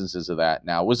multiple instances of that.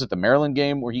 Now, was it the Maryland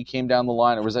game where he came down the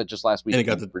line, or was that just last week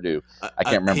against Purdue? I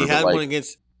can't remember.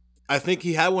 I think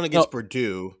he had one against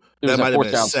Purdue. That might have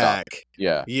been a sack.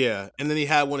 Yeah. Yeah. And then he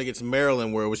had one against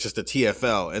Maryland where it was just a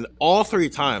TFL. And all three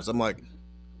times, I'm like,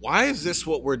 why is this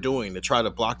what we're doing to try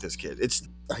to block this kid? It's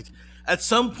like, at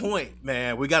some point,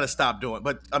 man, we got to stop doing it.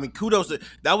 But, kudos.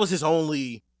 That was his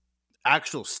only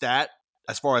actual stat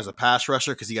as far as a pass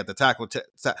rusher because he got the tackle,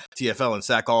 TFL, and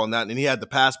sack all and that. And he had the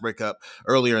pass breakup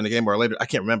earlier in the game or later. I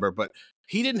can't remember, but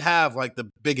he didn't have like the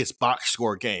biggest box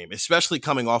score game, especially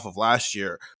coming off of last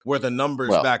year where the numbers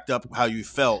backed up how you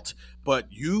felt. But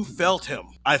you felt him,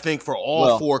 I think, for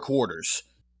all 4 quarters.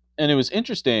 And it was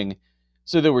interesting.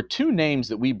 So there were 2 names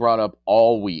that we brought up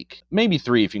all week, maybe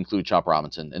 3 if you include Chop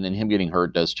Robinson, and then him getting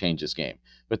hurt does change this game.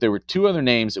 But there were 2 other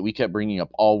names that we kept bringing up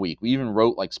all week. We even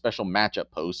wrote like special matchup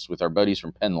posts with our buddies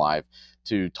from Penn Live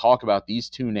to talk about these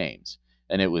 2 names.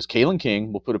 And it was Kalen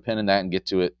King. We'll put a pin in that and get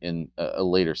to it in a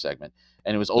later segment.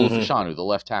 And it was Olu Fashanu, the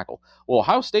left tackle. Well,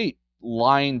 Ohio State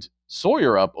lined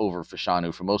Sawyer up over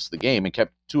Fashanu for most of the game and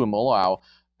kept Tuimoloau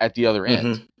at the other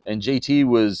end. And JT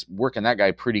was working that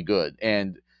guy pretty good.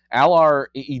 And Allard,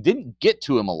 he didn't get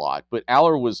to him a lot, but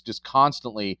Allard was just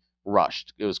constantly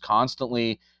rushed. It was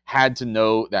constantly had to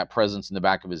know that presence in the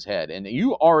back of his head. And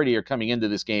you already are coming into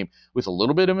this game with a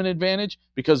little bit of an advantage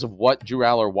because of what Drew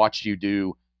Allard watched you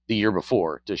do the year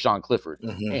before to Sean Clifford.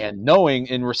 And knowing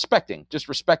and respecting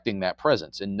that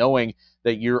presence and knowing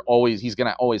that he's going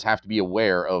to always have to be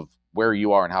aware of where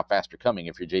you are and how fast you're coming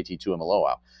if you're JT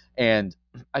Tuimoloau. And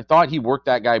I thought he worked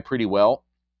that guy pretty well.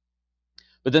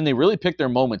 But then they really picked their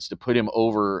moments to put him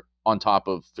over on top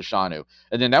of Fashanu.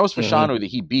 And then that was Fashanu that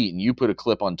he beat. And you put a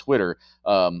clip on Twitter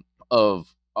of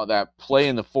that play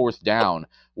in the 4th down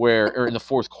or in the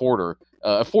 4th quarter,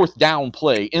 a 4th down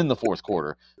play in the 4th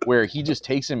quarter where he just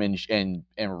takes him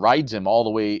and rides him all the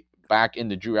way back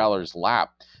into Drew Allard's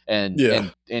lap and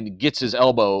gets his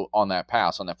elbow on that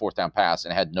pass, on that 4th down pass,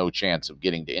 and had no chance of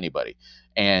getting to anybody.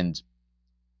 And,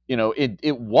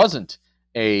 it wasn't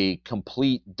a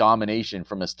complete domination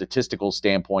from a statistical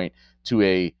standpoint to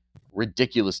a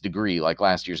ridiculous degree like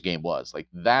last year's game was. Like,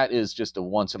 that is just a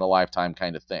once in a lifetime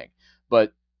kind of thing.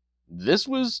 But this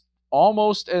was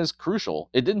almost as crucial.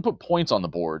 It didn't put points on the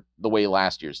board the way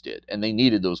last year's did, and they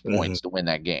needed those points to win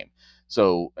that game.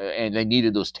 So, and they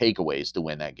needed those takeaways to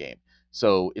win that game.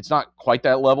 So it's not quite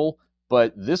that level,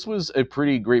 but this was a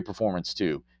pretty great performance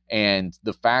too. And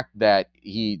the fact that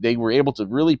they were able to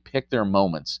really pick their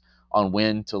moments on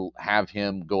when to have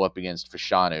him go up against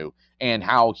Fashanu, and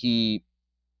how he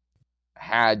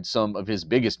had some of his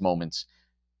biggest moments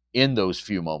in those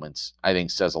few moments, I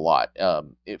think says a lot.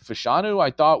 Fashanu,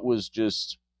 I thought, was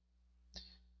just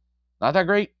not that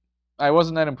great. I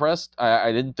wasn't that impressed.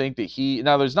 I didn't think that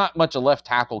now there's not much a left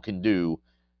tackle can do.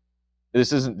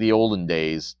 This isn't the olden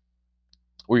days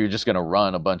where you're just going to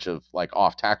run a bunch of like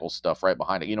off tackle stuff right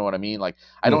behind it. You know what I mean? Like,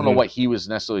 I don't know what he was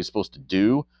necessarily supposed to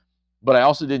do, but I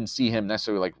also didn't see him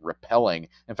necessarily like repelling.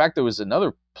 In fact, there was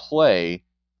another play.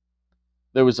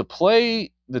 There was a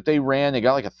play that they ran. They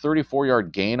got like a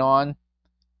 34-yard gain on.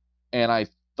 And I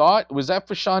thought, was that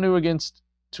Fashanu against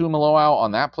Tuimoloau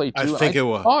on that play too? I think it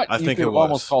was. I think it was.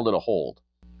 Almost called it a hold.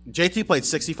 JT played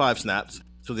 65 snaps.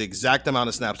 So the exact amount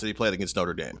of snaps that he played against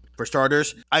Notre Dame. For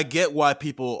starters, I get why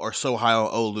people are so high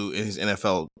on Olu in his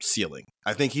NFL ceiling.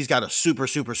 I think he's got a super,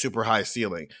 super, super high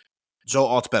ceiling. Joe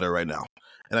Alt's better right now.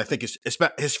 And I think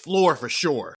his floor for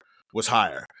sure was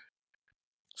higher.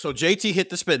 So JT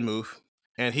hit the spin move,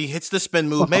 and he hits the spin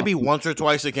move maybe once or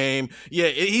twice a game. Yeah,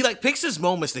 he like picks his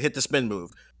moments to hit the spin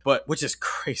move, but which is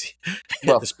crazy.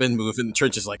 Hit the spin move in the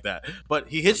trenches like that. But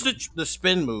he hits the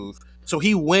spin move. So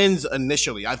he wins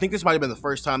initially. I think this might have been the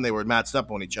first time they were matched up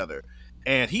on each other.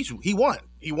 And he won.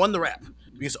 He won the rep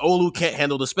because Olu can't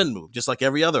handle the spin move, just like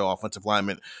every other offensive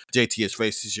lineman JT has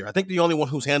faced this year. I think the only one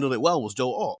who's handled it well was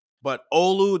Joe Alt. But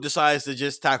Olu decides to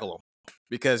just tackle him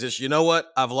because it's, you know what?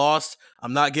 I've lost.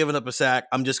 I'm not giving up a sack.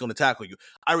 I'm just going to tackle you.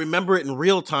 I remember it in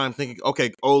real time thinking,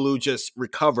 okay, Olu just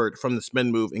recovered from the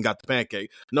spin move and got the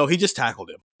pancake. No, he just tackled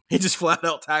him. He just flat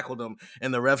out tackled him,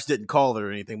 and the refs didn't call it or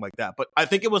anything like that. But I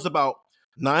think it was about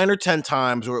 9 or 10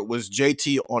 times where it was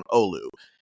JT on Olu.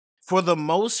 For the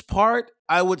most part,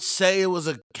 I would say it was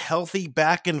a healthy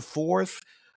back and forth.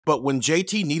 But when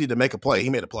JT needed to make a play, he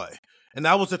made a play. And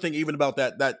that was the thing even about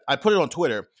that I put it on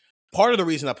Twitter. Part of the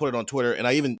reason I put it on Twitter, and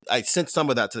I sent some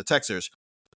of that to the Texers,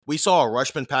 we saw a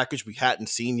Rushman package we hadn't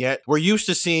seen yet. We're used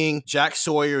to seeing Jack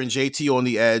Sawyer and JT on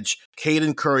the edge,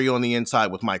 Caden Curry on the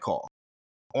inside with Mike Hall.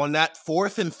 On that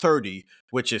 4th and 30,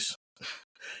 which is,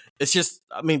 it's just,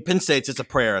 I mean, Penn State's, it's a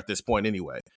prayer at this point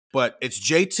anyway. But it's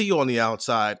JT on the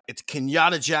outside, it's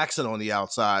Kenyatta Jackson on the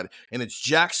outside, and it's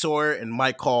Jack Sawyer and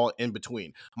Mike Hall in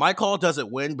between. Mike Hall doesn't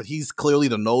win, but he's clearly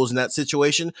the nose in that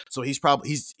situation. So he's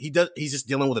just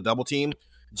dealing with a double team.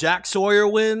 Jack Sawyer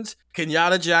wins,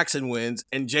 Kenyatta Jackson wins,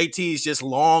 and JT's just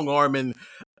long arming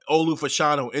Olu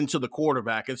Fashanu into the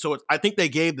quarterback. And so I think they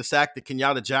gave the sack to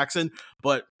Kenyatta Jackson,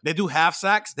 but they do half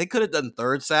sacks. They could have done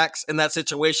third sacks in that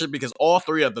situation because all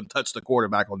three of them touched the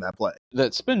quarterback on that play.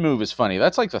 That spin move is funny.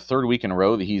 That's like the third week in a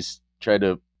row that he's tried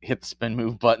to hit the spin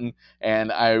move button.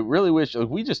 And I really wish,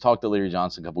 we just talked to Larry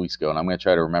Johnson a couple weeks ago, and I'm going to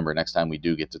try to remember next time we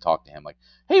do get to talk to him, like,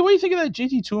 hey, what do you think of that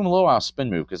JT Tuimoloau spin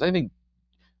move? Because I think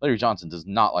Larry Johnson does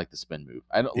not like the spin move.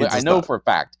 I know for a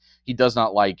fact he does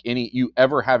not like you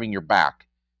ever having your back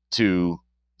to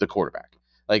the quarterback.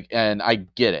 Like, and I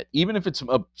get it. Even if it's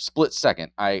a split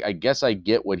second, I guess I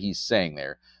get what he's saying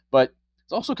there. But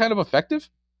it's also kind of effective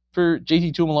for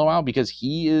JT Tuimoloau because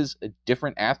he is a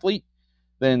different athlete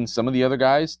than some of the other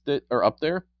guys that are up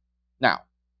there. Now,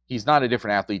 he's not a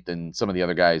different athlete than some of the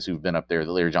other guys who've been up there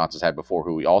that Larry Johnson's had before,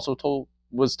 who he also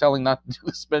was telling not to do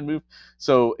the spin move.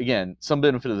 So again, some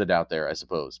benefit of the doubt there, I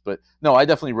suppose. But no, I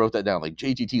definitely wrote that down. Like,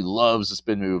 JTT loves the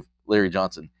spin move. Larry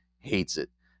Johnson hates it.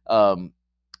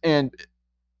 And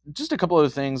just a couple other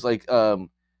things, like the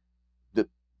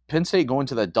Penn State going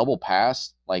to that double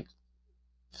pass, like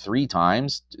 3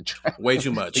 times. Way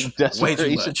too much. Way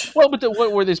too much. Well, but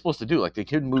what were they supposed to do? Like, they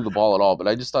couldn't move the ball at all. But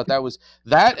I just thought that was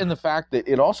that, and the fact that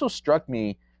it also struck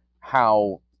me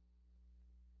how,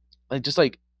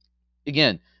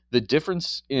 again, the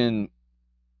difference in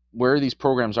where these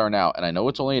programs are now, and I know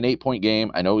it's only an 8-point game.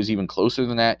 I know it was even closer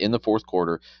than that in the fourth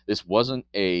quarter. This wasn't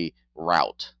a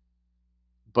rout,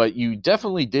 but you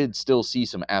definitely did still see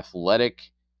some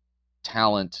athletic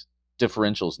talent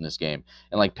differentials in this game.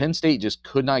 And like, Penn State just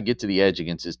could not get to the edge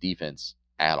against this defense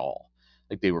at all.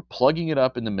 Like, they were plugging it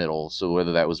up in the middle. So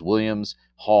whether that was Williams,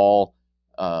 Hall,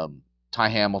 Ty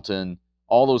Hamilton,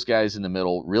 all those guys in the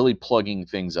middle, really plugging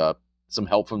things up, some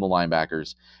help from the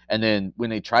linebackers. And then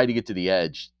when they tried to get to the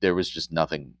edge, there was just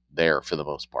nothing there for the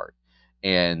most part.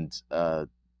 And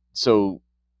so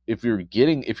if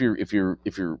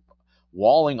you're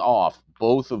walling off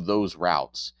both of those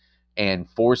routes and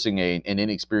forcing an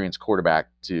inexperienced quarterback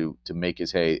to make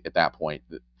his hay at that point,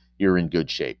 you're in good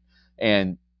shape.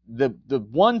 And the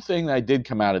one thing that I did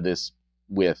come out of this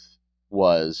with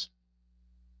was,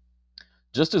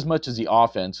 just as much as the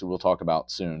offense, who we'll talk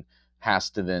about soon,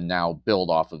 has to then now build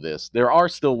off of this, there are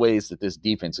still ways that this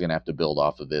defense is going to have to build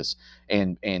off of this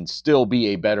and still be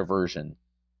a better version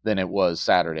than it was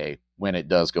Saturday when it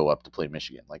does go up to play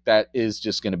Michigan. Like, that is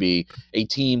just going to be a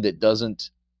team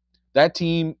that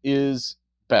team is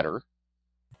better.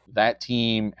 That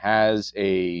team has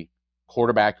a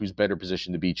quarterback who's better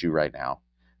positioned to beat you right now.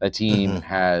 That team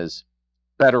has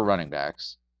better running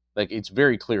backs. Like, it's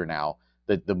very clear now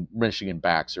that the Michigan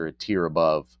backs are a tier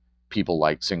above people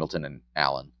like Singleton and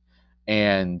Allen.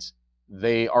 And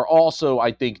they are also,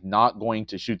 I think, not going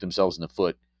to shoot themselves in the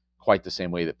foot quite the same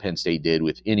way that Penn State did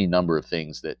with any number of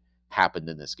things that happened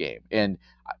in this game. And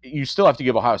you still have to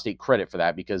give Ohio State credit for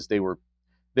that, because they were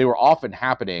often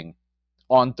happening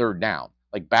on third down,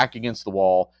 like back against the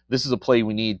wall. This is a play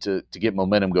we need to get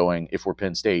momentum going if we're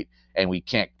Penn State, and we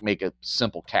can't make a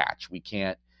simple catch. We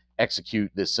can't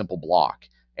execute this simple block,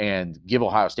 and give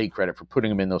Ohio State credit for putting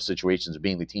them in those situations of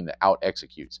being the team that out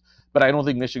executes. But I don't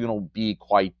think Michigan will be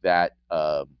quite that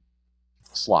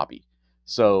sloppy.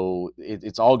 So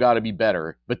it's all got to be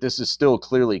better. But this is still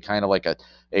clearly kind of like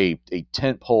a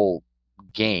tentpole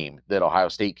game that Ohio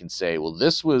State can say, well,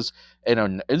 this was an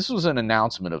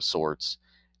announcement of sorts,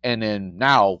 and then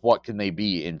now what can they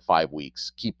be in 5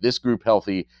 weeks? Keep this group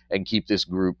healthy and keep this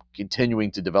group continuing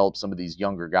to develop some of these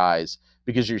younger guys,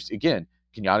 because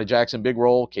Kenyatta Jackson, big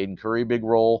role. Caden Curry, big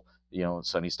role.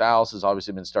 Sonny Styles has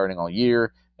obviously been starting all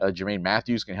year. Jermaine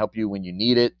Matthews can help you when you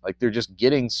need it. Like, they're just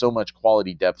getting so much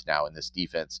quality depth now in this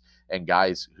defense, and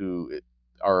guys who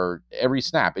are every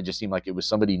snap, it just seemed like it was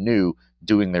somebody new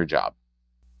doing their job.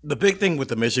 The big thing with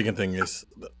the Michigan thing is,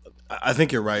 I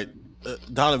think you're right.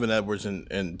 Donovan Edwards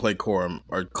and Blake Corum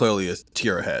are clearly a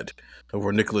tier ahead of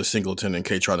where Nicholas Singleton and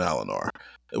Katron Allen are.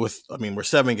 We're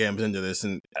 7 games into this,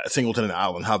 and Singleton and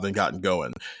Allen haven't gotten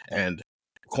going, and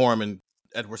Corum and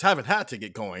Edwards haven't had to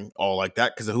get going all like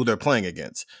that because of who they're playing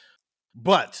against.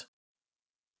 But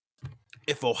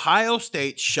if Ohio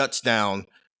State shuts down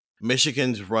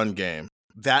Michigan's run game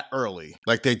that early,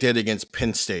 like they did against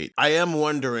Penn State, I am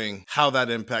wondering how that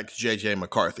impacts J.J.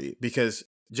 McCarthy, because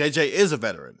JJ is a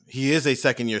veteran. He is a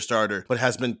second-year starter, but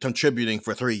has been contributing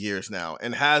for 3 years now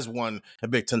and has won a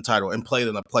Big Ten title and played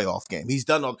in a playoff game. He's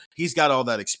got all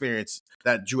that experience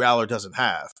that Drew Aller doesn't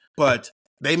have. But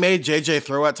they made JJ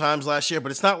throw at times last year, but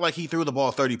it's not like he threw the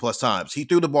ball 30-plus times. He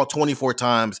threw the ball 24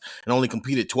 times and only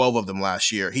competed 12 of them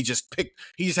last year. He just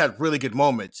had really good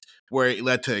moments where it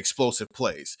led to explosive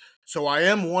plays. So I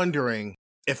am wondering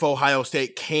if Ohio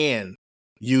State can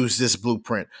use this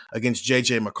blueprint against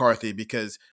J.J. McCarthy,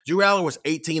 because Drew Aller was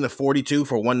 18 of 42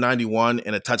 for 191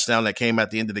 and a touchdown that came at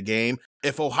the end of the game.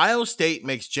 If Ohio State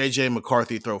makes J.J.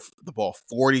 McCarthy throw the ball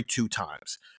 42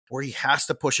 times, where he has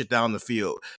to push it down the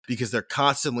field because they're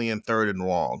constantly in third and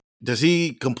long, does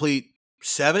he complete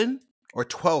 7 or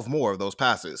 12 more of those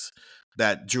passes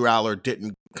that Drew Aller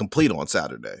didn't complete on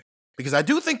Saturday? Because I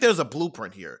do think there's a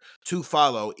blueprint here to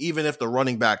follow, even if the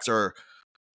running backs are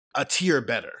a tier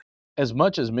better. As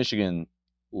much as Michigan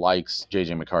likes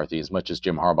J.J. McCarthy, as much as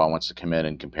Jim Harbaugh wants to come in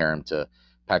and compare him to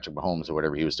Patrick Mahomes or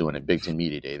whatever he was doing at Big Ten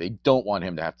Media Day, they don't want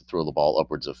him to have to throw the ball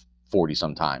upwards of 40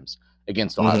 sometimes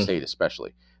against Ohio State,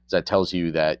 especially. So that tells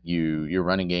you that your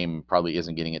running game probably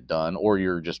isn't getting it done, or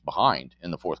you're just behind in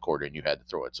the fourth quarter and you had to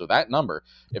throw it. So that number,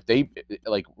 if they,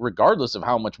 like, regardless of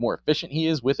how much more efficient he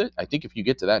is with it, I think if you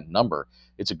get to that number,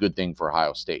 it's a good thing for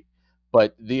Ohio State.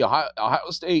 But the Ohio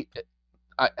State,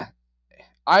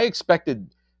 I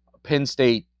expected Penn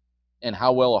State and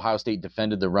how well Ohio State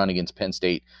defended the run against Penn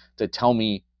State to tell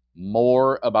me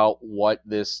more about what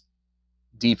this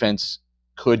defense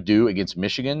could do against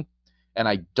Michigan. And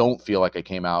I don't feel like I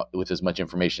came out with as much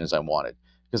information as I wanted,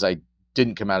 because I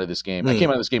didn't come out of this game. I came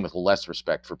out of this game with less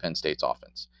respect for Penn State's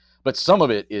offense. But some of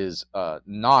it is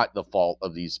not the fault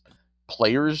of these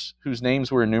players whose names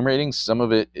we're enumerating. Some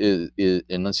of it is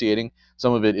enunciating.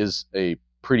 Some of it is a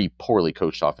pretty poorly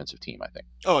coached offensive team, I think.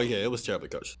 Oh, yeah, it was terribly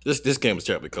coached. This game was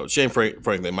terribly coached. Shane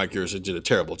Franklin, Mike Yurcich did a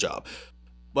terrible job.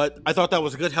 But I thought that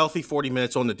was a good, healthy 40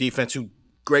 minutes on the defense, who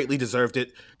greatly deserved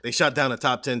it. They shut down a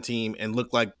top 10 team and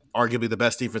looked like arguably the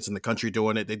best defense in the country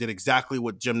doing it. They did exactly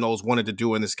what Jim Knowles wanted to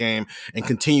do in this game and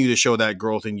continue to show that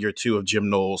growth in year 2 of Jim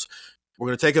Knowles. We're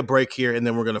going to take a break here, and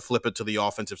then we're going to flip it to the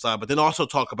offensive side, but then also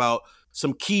talk about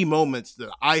some key moments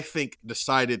that I think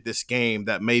decided this game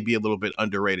that may be a little bit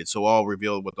underrated. So I'll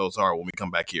reveal what those are when we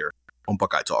come back here on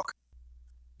Buckeye Talk.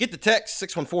 Get the text,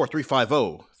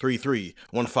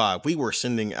 614-350-3315. We were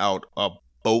sending out a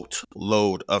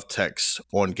boatload of texts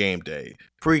on game day,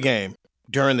 pre-game,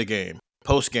 during the game,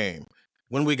 post-game,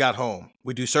 when we got home.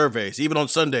 We do surveys. Even on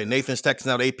Sunday, Nathan's texting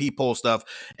out AP poll stuff.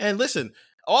 And listen,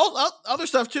 all other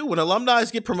stuff too. When alumni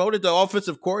get promoted to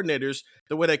offensive coordinators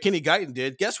the way that Kenny Guyton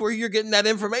did, guess where you're getting that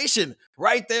information?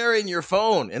 Right there in your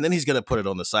phone. And then he's going to put it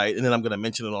on the site, and then I'm going to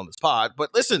mention it on this pod.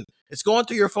 But listen, it's going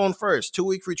through your phone first.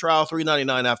 2-week free trial,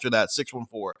 $3.99 after that.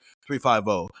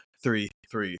 614-350-3315.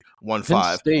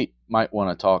 Penn State might want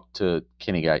to talk to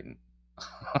Kenny Guyton.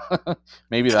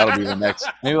 Maybe that'll be the next.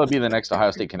 Maybe that'll be the next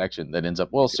Ohio State connection that ends up.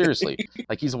 Well, seriously,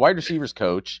 like, he's a wide receivers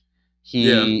coach.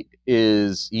 He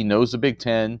knows the Big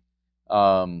Ten.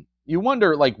 You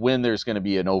wonder, like, when there's going to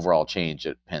be an overall change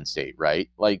at Penn State, right?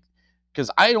 Like,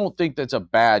 because I don't think that's a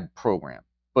bad program,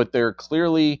 but they're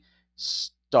clearly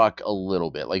stuck a little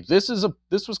bit. Like, this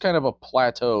was kind of a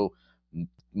plateau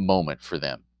moment for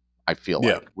them. I feel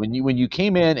like when you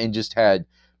came in and just had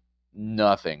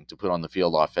nothing to put on the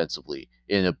field offensively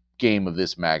in a game of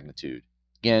this magnitude.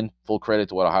 Again, full credit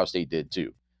to what Ohio State did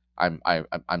too. I'm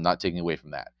not taking away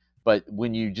from that. But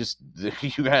when you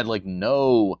had like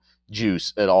no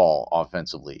juice at all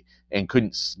offensively and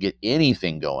couldn't get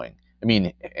anything going. I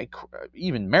mean,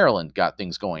 even Maryland got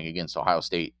things going against Ohio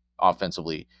State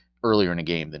offensively earlier in the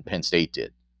game than Penn State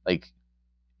did. Like,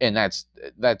 and that's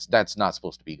not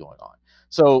supposed to be going on.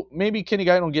 So maybe Kenny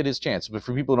Guyton will get his chance. But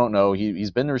for people who don't know,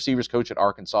 he's been the receivers coach at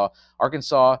Arkansas.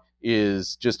 Arkansas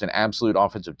is just an absolute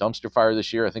offensive dumpster fire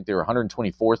this year. I think they were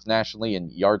 124th nationally in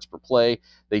yards per play.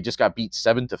 They just got beat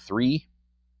 7-3.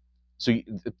 So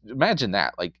imagine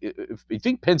that. Like, if you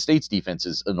think Penn State's defense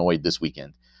is annoyed this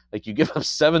weekend, like, you give up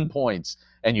 7 points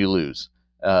and you lose.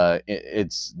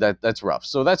 That's rough.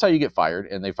 So that's how you get fired.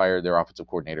 And they fired their offensive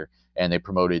coordinator, and they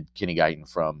promoted Kenny Guyton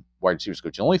from wide receivers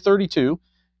coach. Only 32.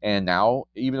 And now,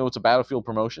 even though it's a battlefield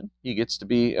promotion, he gets to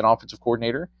be an offensive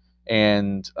coordinator.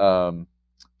 And I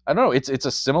don't know, it's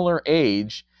a similar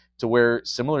age to where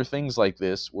similar things like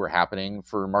this were happening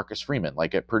for Marcus Freeman,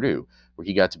 like at Purdue, where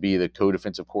he got to be the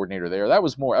co-defensive coordinator there. That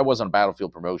wasn't a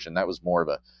battlefield promotion. That was more of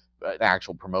an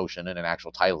actual promotion and an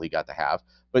actual title he got to have.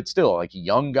 But still, like, a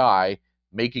young guy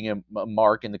making a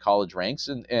mark in the college ranks.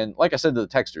 And like I said to the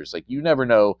texters, like, you never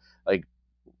know, like,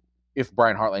 if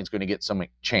Brian Hartline's going to get some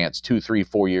chance 2, 3,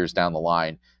 4 years down the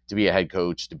line to be a head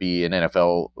coach, to be an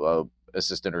NFL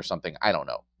assistant or something. I don't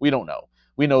know. We don't know.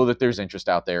 We know that there's interest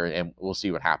out there, and we'll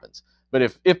see what happens. But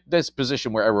if this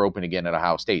position were ever open again at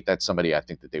Ohio State, that's somebody I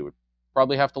think that they would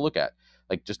probably have to look at,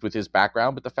 like, just with his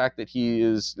background, but the fact that he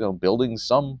is, building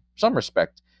some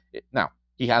respect. Now,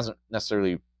 he hasn't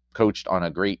necessarily coached on a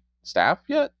great staff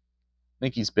yet. I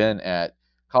think he's been at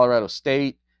Colorado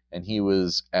State, and he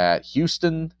was at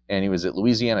Houston, and he was at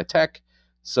Louisiana Tech.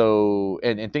 So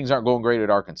and things aren't going great at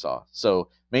Arkansas. So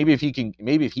maybe if he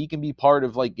can be part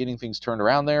of like getting things turned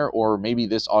around there, or maybe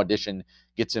this audition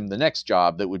gets him the next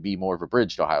job that would be more of a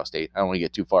bridge to Ohio State. I don't want to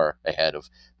get too far ahead of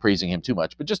praising him too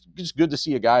much, but just good to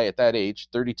see a guy at that age,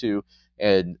 32,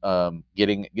 and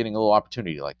getting a little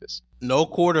opportunity like this. No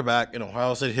quarterback in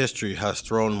Ohio State history has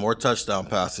thrown more touchdown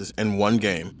passes in one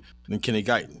game than Kenny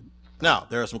Guyton. Now,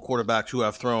 there are some quarterbacks who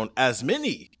have thrown as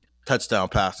many touchdown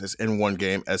passes in one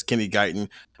game as Kenny Guyton,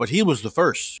 but he was the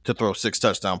first to throw 6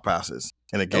 touchdown passes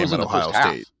in a game at Ohio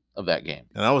State. Of that game.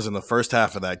 And that was in the first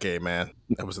half of that game, man.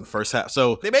 That was in the first half.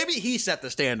 So maybe he set the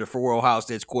standard for where Ohio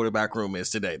State's quarterback room is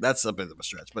today. That's a bit of a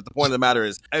stretch. But the point of the matter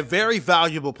is, a very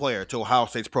valuable player to Ohio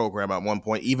State's program at one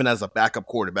point. Even as a backup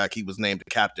quarterback, he was named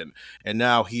captain. And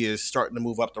now he is starting to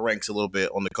move up the ranks a little bit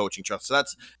on the coaching trust. So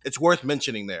it's worth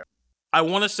mentioning there. I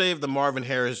want to save the Marvin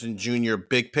Harrison Jr.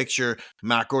 big picture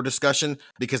macro discussion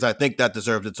because I think that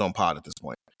deserves its own pod at this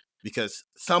point. Because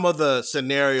some of the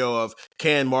scenario of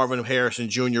can Marvin Harrison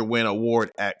Jr. win award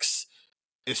X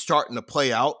is starting to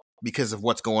play out because of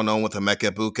what's going on with Emeka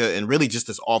Egbuka and really just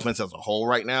this offense as a whole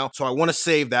right now. So I want to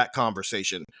save that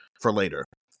conversation for later.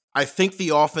 I think the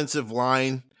offensive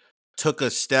line took a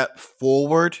step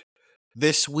forward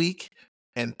this week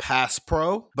in pass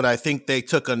pro, but I think they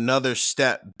took another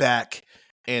step back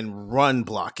in run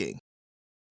blocking.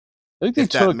 I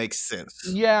think that makes sense.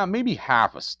 Yeah, maybe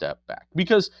half a step back.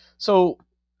 Because, so,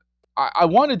 I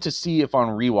wanted to see if on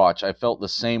rewatch I felt the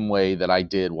same way that I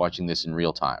did watching this in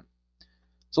real time.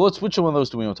 So let's which one of those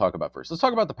do we want to talk about first? Let's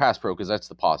talk about the pass pro because that's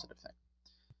the positive thing.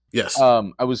 Yes.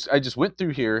 I just went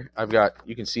through here. I've got,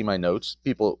 you can see my notes.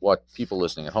 People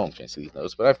listening at home can't see these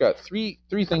notes, but I've got three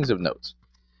things of notes.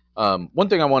 One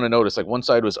thing I want to notice, like one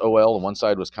side was OL and one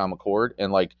side was Common Core,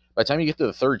 and like by the time you get to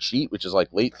the third sheet, which is like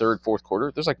late third, fourth quarter,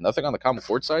 there's like nothing on the Common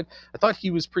Core side. I thought he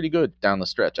was pretty good down the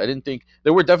stretch. I didn't think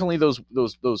there were definitely those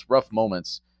rough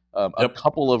moments, a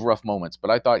couple of rough moments, but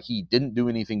I thought he didn't do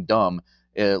anything dumb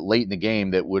late in the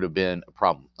game that would have been a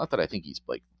problem. Not that I think he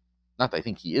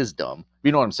is dumb. But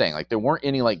you know what I'm saying? Like there weren't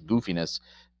any like goofiness,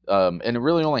 and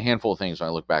really only a handful of things when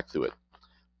I look back through it.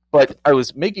 But one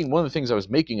of the things I was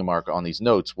making a mark on these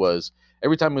notes was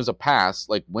every time it was a pass,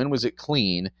 like when was it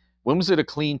clean? When was it a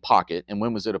clean pocket? And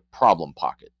when was it a problem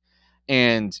pocket?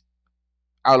 And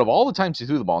out of all the times he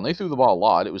threw the ball, and they threw the ball a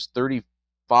lot, it was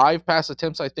 35 pass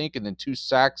attempts, I think, and then 2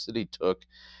 sacks that he took.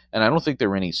 And I don't think there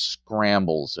were any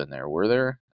scrambles in there, were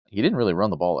there? He didn't really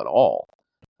run the ball at all.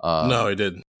 No, he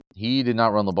didn't. He did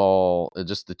not run the ball.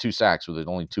 Just the 2 sacks were the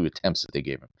only 2 attempts that they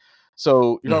gave him.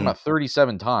 So you're talking about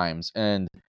 37 times, and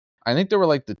I think there were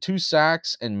like the 2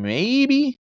 sacks and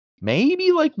maybe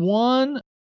like 1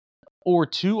 or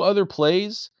 2 other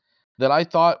plays that I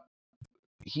thought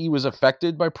he was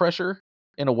affected by pressure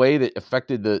in a way that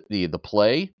affected the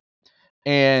play.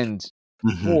 And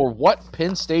for what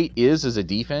Penn State is as a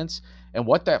defense and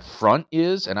what that front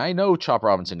is, and I know Chop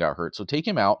Robinson got hurt, so take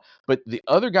him out. But the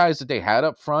other guys that they had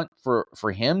up front,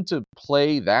 for him to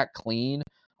play that clean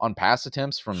on pass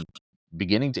attempts from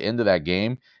beginning to end of that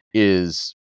game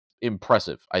is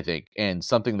impressive, I think, and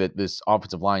something that this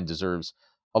offensive line deserves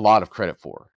a lot of credit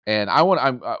for. And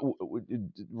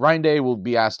Ryan Day will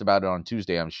be asked about it on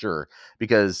Tuesday, I'm sure,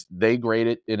 because they grade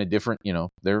it in a different,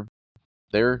 they've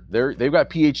got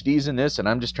PhDs in this, and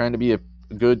I'm just trying to be a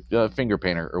good finger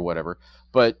painter or whatever.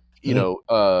 But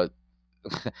I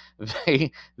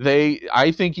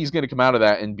think he's going to come out of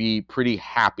that and be pretty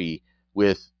happy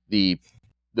with the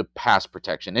pass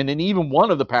protection. And then even one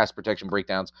of the pass protection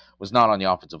breakdowns was not on the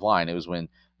offensive line. It was when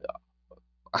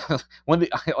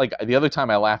the other time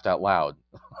I laughed out loud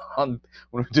when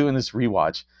we're doing this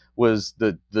rewatch was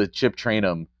the Chip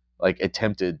Trainum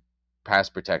attempted pass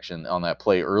protection on that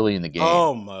play early in the game.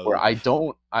 Oh my! Where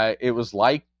it was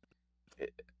like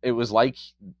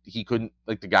he couldn't,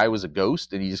 like the guy was a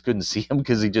ghost and he just couldn't see him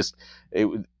because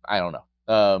I don't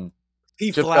know.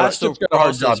 He Chip's flashed got a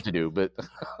hard job to do, but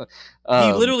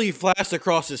he literally flashed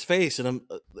across his face. And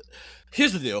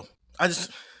here's the deal.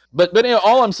 But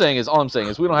all I'm saying is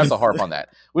we don't have to harp on that.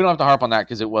 We don't have to harp on that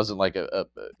because it wasn't like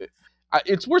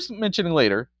it's worth mentioning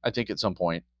later, I think, at some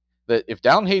point, that if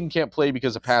Dallin Hayden can't play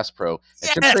because of pass pro,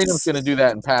 and Chip Trainum's going to do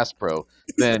that in pass pro,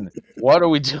 then what are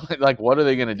we doing? Like, what are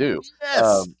they going to do?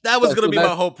 Yes, that was going to be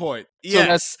my whole point.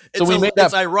 Yes, it's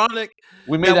ironic.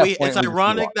 It's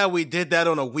ironic that we did that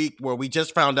on a week where we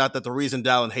just found out that the reason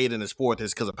Dallin Hayden is 4th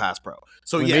is because of pass pro.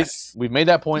 So we've made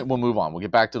that point. We'll move on. We'll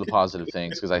get back to the positive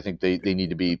things because I think they need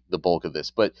to be the bulk of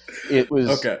this. But it was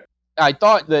okay. I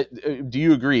thought that. Do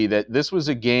you agree that this was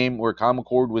a game where Common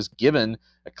Core was given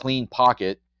a clean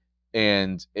pocket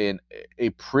and a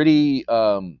pretty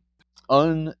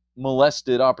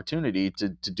unmolested opportunity to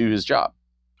do his job.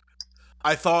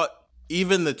 I thought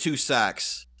even the 2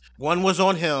 sacks, one was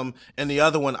on him, and the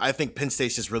other one, I think Penn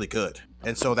State's just really good.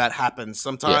 And so that happens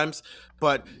sometimes.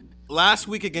 But last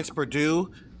week against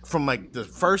Purdue, from like the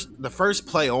first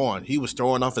play on, he was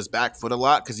throwing off his back foot a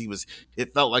lot because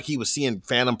it felt like he was seeing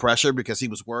phantom pressure because he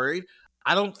was worried.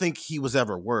 I don't think he was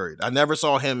ever worried. I never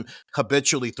saw him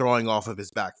habitually throwing off of his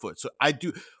back foot. So I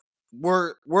do.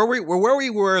 We're where we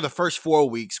were the first 4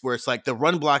 weeks, where it's like the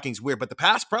run blocking's weird, but the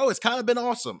pass pro has kind of been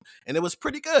awesome, and it was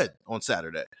pretty good on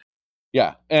Saturday.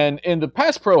 Yeah, and the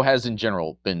pass pro has in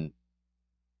general been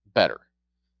better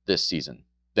this season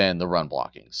than the run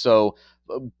blocking. So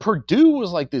Purdue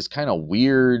was like this kind of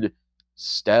weird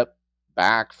step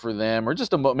back for them, or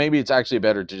just maybe it's actually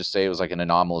better to just say it was like an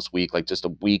anomalous week, like just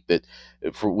a week that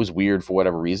was weird for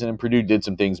whatever reason. And Purdue did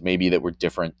some things maybe that were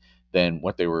different than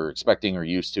what they were expecting or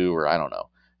used to, or I don't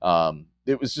know.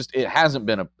 It hasn't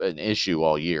been an issue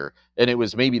all year. And it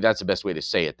was, maybe that's the best way to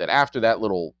say it, that after that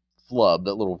little flub,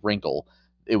 that little wrinkle,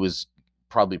 it was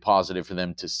probably positive for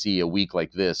them to see a week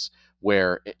like this,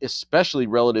 where, especially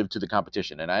relative to the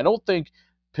competition. And I don't think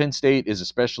Penn State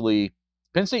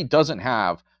doesn't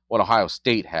have what Ohio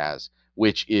State has,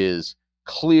 which is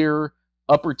clear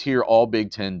upper tier all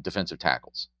Big Ten defensive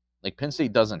tackles. Like, Penn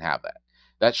State doesn't have that.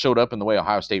 That showed up in the way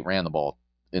Ohio State ran the ball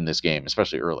in this game,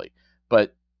 especially early.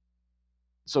 But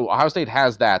so Ohio State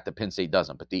has that Penn State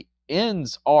doesn't. But the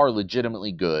ends are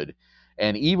legitimately good.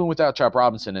 And even without Chop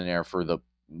Robinson in there for the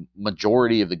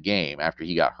majority of the game after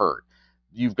he got hurt,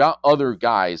 you've got other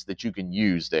guys that you can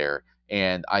use there.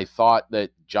 And I thought that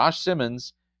Josh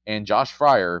Simmons and Josh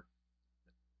Fryer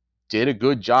did a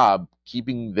good job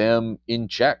keeping them in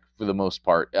check for the most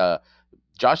part.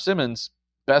 Josh Simmons,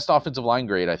 best offensive line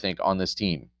grade, I think, on this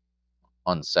team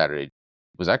on Saturday.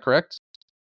 Was that correct?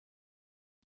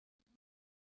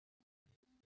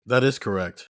 That is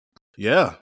correct.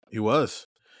 Yeah, he was.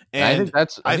 And I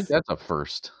think that's a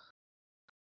first.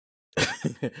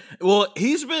 Well,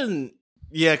 he's been,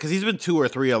 because he's been 2 or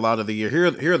 3 a lot of the year.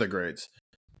 Here are the grades.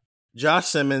 Josh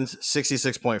Simmons,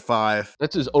 66.5.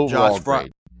 That's his overall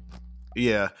grade.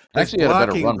 Yeah. Actually had a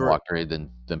better run block grade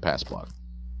than pass block.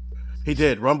 He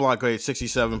did. Run block grade,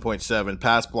 67.7.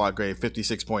 Pass block grade,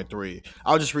 56.3.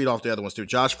 I'll just read off the other ones too.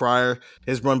 Josh Fryer,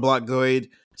 his run block grade,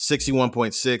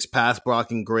 61.6. Pass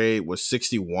blocking grade was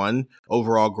 61.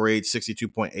 Overall grade,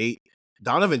 62.8.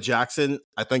 Donovan Jackson,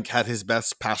 I think, had his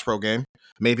best pass pro game,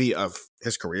 maybe of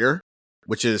his career,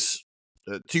 which is,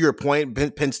 to your point,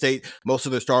 Penn State, most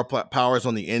of their star power is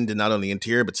on the end and not on the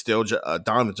interior, but still,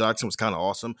 Donovan Jackson was kind of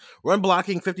awesome. Run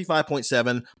blocking,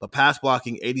 55.7, but pass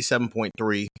blocking,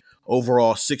 87.3.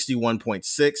 Overall,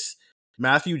 61.6.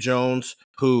 Matthew Jones,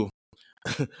 who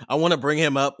I want to bring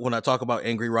him up when I talk about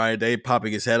Angry Ryan Day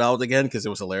popping his head out again because it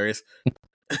was hilarious.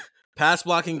 Pass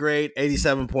blocking grade,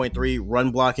 87.3.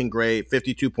 Run blocking grade,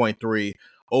 52.3.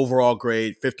 Overall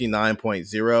grade,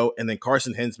 59.0. And then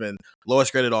Carson Hinsman,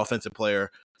 lowest graded offensive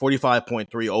player,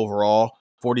 45.3 overall,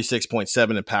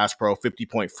 46.7 in pass pro,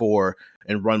 50.4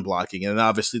 in run blocking. And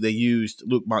obviously they used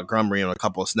Luke Montgomery on a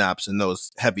couple of snaps in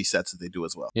those heavy sets that they do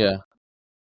as well. Yeah.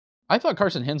 I thought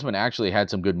Carson Hinsman actually had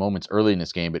some good moments early in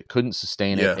this game, but couldn't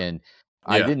sustain it. And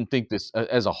I didn't think this,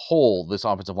 as a whole, this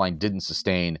offensive line didn't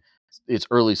sustain its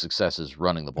early successes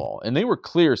running the ball. And they were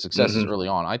clear successes early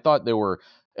on. I thought there were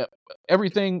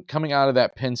everything coming out of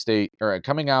that Penn State, or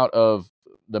coming out of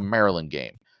the Maryland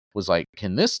game, was like,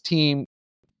 can this team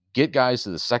get guys to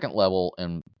the second level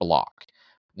and block?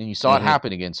 And you saw it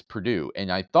happen against Purdue. And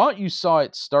I thought you saw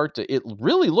it start to, it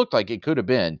really looked like it could have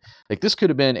been, like this could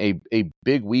have been a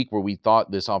big week where we thought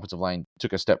this offensive line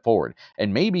took a step forward.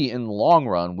 And maybe in the long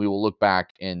run, we will look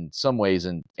back in some ways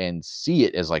and see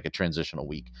it as like a transitional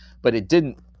week. But it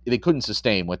didn't, they couldn't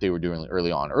sustain what they were doing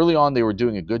early on. Early on, they were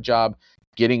doing a good job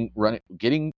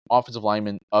getting offensive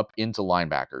linemen up into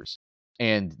linebackers.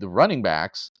 And the running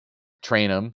backs,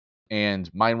 Trainum and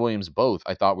Mine Williams both,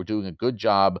 I thought were doing a good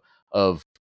job of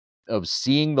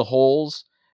seeing the holes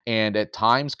and at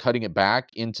times cutting it back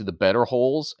into the better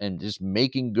holes and just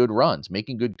making good runs,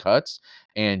 making good cuts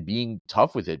and being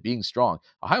tough with it, being strong.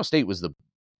 Ohio State was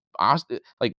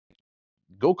like,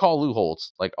 go call Lou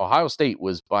Holtz. Like, Ohio State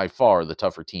was by far the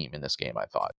tougher team in this game, I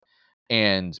thought.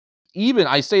 And even,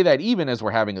 I say that even as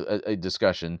we're having a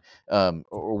discussion,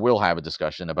 or will have a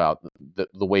discussion about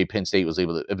the way Penn State was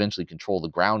able to eventually control the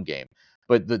ground game.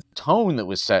 But the tone that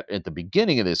was set at the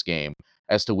beginning of this game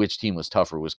as to which team was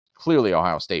tougher was clearly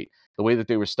Ohio State. The way that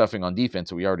they were stuffing on defense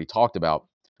that we already talked about,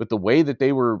 but the way that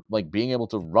they were like being able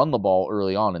to run the ball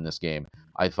early on in this game,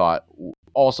 I thought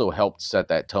also helped set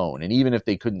that tone. And even if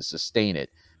they couldn't sustain it,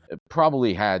 it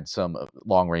probably had some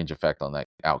long range effect on that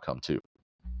outcome too.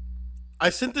 I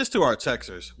sent this to our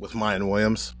texters with Mayan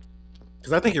Williams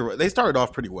because I think they started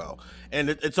off pretty well, and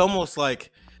it's almost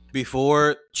like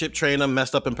before Chip Trayanum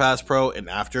messed up in pass pro and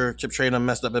after Chip Trayanum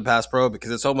messed up in pass pro,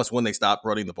 because it's almost when they stopped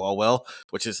running the ball well,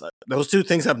 which is those two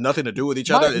things have nothing to do with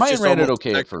each other. It's Mayan just ran it almost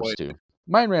okay at first too.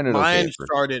 Mayan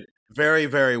started very,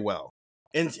 very well,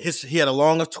 and he had a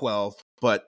long of 12,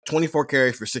 but 24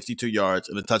 carries for 62 yards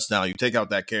and a touchdown. You take out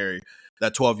that carry,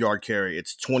 that 12-yard carry,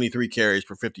 it's 23 carries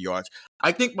for 50 yards.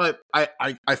 I think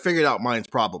I figured out Mayan's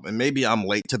problem, and maybe I'm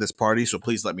late to this party, so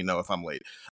please let me know if I'm late.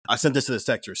 I sent this to the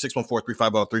sector,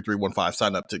 614-350-3315.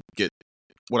 Sign up to get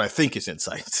what I think is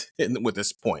insights with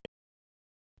this point.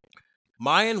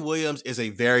 Mayan Williams is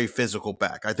a very physical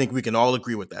back. I think we can all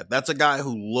agree with that. That's a guy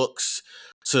who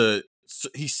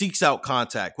he seeks out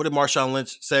contact. What did Marshawn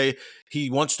Lynch say?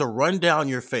 He wants to run down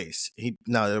your face.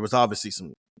 Now, there was obviously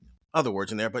some other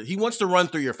words in there, but he wants to run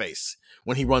through your face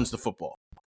when he runs the football.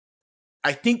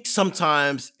 I think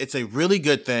sometimes it's a really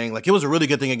good thing. Like, it was a really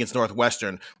good thing against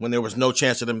Northwestern when there was no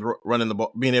chance of them running the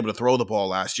ball, being able to throw the ball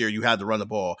last year. You had to run the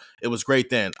ball. It was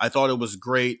great then. I thought it was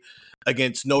great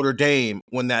against Notre Dame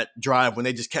when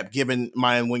they just kept giving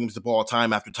Mayan Williams the ball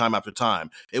time after time after time.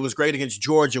 It was great against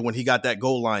Georgia when he got that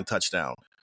goal line touchdown.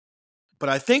 But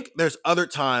I think there's other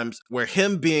times where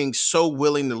him being so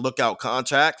willing to look out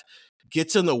contact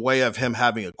gets in the way of him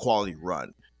having a quality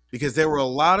run. Because there were a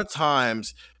lot of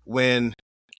times when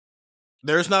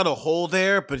there's not a hole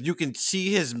there, but you can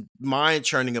see his mind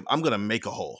churning up. I'm going to make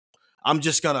a hole. I'm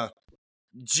just going to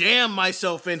jam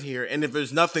myself in here. And if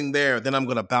there's nothing there, then I'm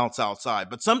going to bounce outside.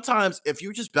 But sometimes if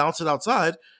you just bounce it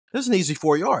outside, there's an easy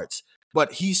 4 yards.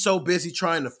 But he's so busy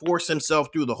trying to force himself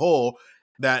through the hole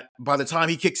that by the time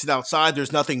he kicks it outside,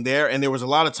 there's nothing there. And there was a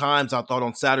lot of times I thought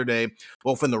on Saturday,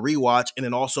 both in the rewatch and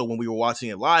then also when we were watching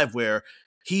it live, where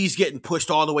he's getting pushed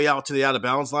all the way out to the out of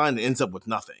bounds line and ends up with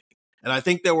nothing. And I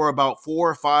think there were about 4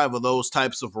 or 5 of those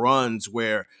types of runs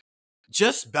where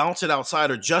just bounce it outside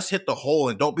or just hit the hole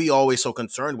and don't be always so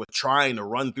concerned with trying to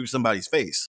run through somebody's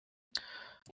face.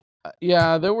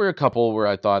 Yeah, there were a couple where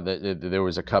I thought that there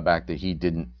was a cutback that he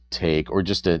didn't take, or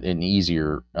just an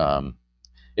easier.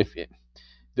 If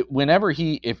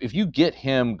you get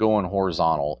him going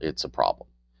horizontal, it's a problem.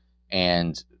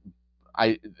 And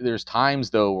there's times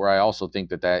though where I also think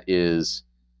that is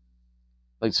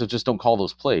like, so just don't call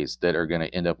those plays that are going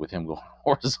to end up with him going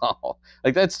horizontal.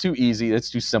 Like, that's too easy. That's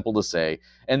too simple to say.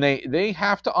 And they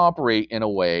have to operate in a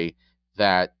way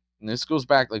that, and this goes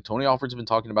back, like Tony Alford's been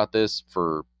talking about this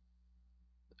for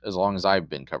as long as I've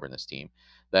been covering this team,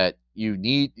 that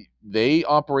they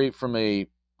operate from a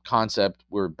concept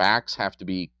where backs have to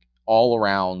be all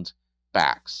around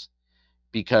backs.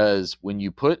 Because when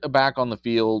you put a back on the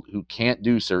field who can't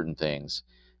do certain things,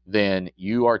 then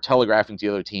you are telegraphing to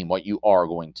the other team what you are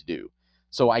going to do.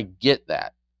 So I get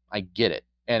that. I get it.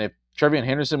 And if Trevion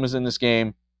Henderson was in this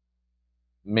game,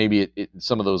 maybe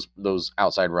some of those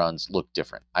outside runs look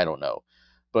different. I don't know.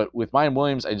 But with Mayan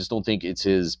Williams, I just don't think it's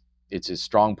his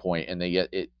strong point. And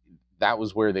that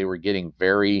was where they were getting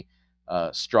very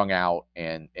strung out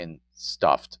and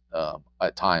stuffed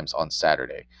at times on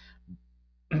Saturday.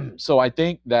 So I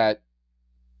think that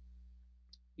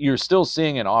you're still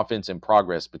seeing an offense in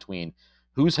progress between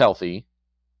who's healthy,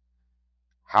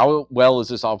 how well is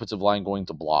this offensive line going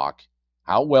to block,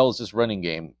 how well is this running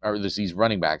game, or these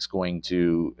running backs going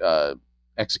to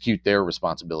execute their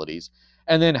responsibilities,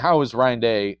 and then how is Ryan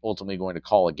Day ultimately going to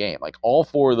call a game. Like, all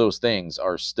 4 of those things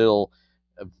are still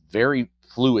a very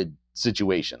fluid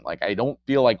situation. Like, I don't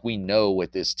feel like we know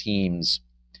what this team's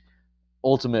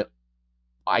ultimate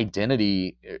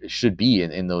identity should be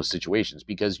in those situations,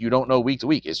 because you don't know week to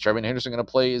week. Is Trevion Henderson going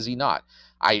to play? Is he not?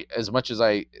 As much as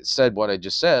I said what I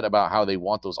just said about how they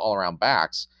want those all around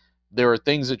backs, there are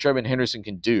things that Trevion Henderson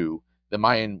can do that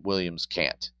Mayan Williams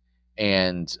can't.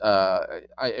 And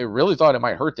I really thought it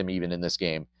might hurt them even in this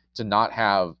game to not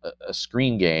have a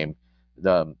screen game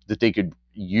that they could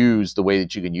use the way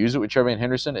that you can use it with Trevion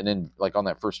Henderson. And then, like, on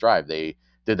that first drive, they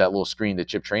did that little screen to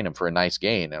Chip Trayanum for a nice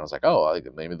gain. And I was like, oh,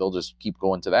 maybe they'll just keep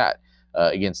going to that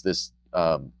against this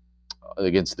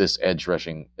edge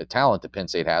rushing talent that Penn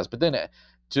State has. But then,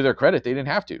 to their credit, they didn't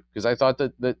have to, because I thought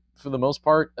that for the most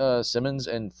part, Simmons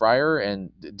and Fryer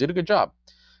did a good job.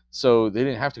 So they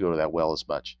didn't have to go to that well as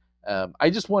much. I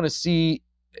just want to see,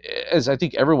 as I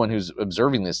think everyone who's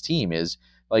observing this team is,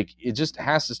 like, it just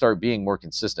has to start being more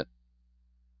consistent.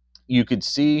 You could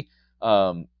see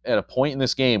at a point in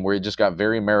this game where it just got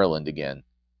very Maryland again,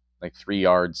 like 3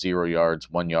 yards, 0 yards,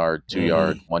 1 yard, 2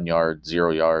 yards, 1 yard,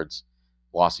 0 yards,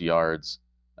 loss of yards.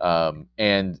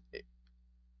 And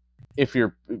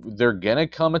they're gonna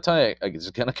come a time, like, it's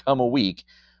gonna come a week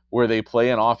where they play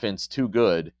an offense too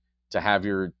good to have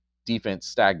your defense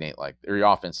stagnate or your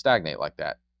offense stagnate like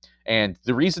that. And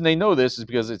the reason they know this is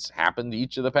because it's happened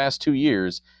each of the past 2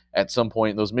 years at some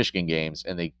point in those Michigan games,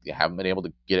 and they haven't been able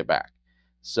to get it back.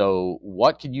 So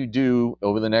what can you do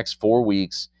over the next 4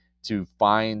 weeks to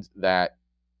find that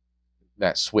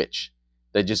switch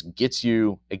that just gets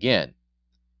you, again,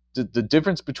 the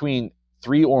difference between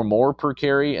 3 or more per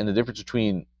carry and the difference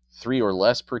between 3 or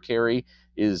less per carry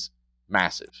is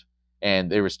massive.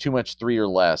 And there was too much 3 or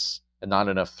less and not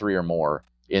enough 3 or more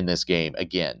in this game,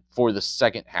 again, for the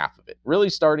second half of it. Really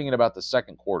starting in about the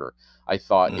second quarter, I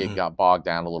thought it got bogged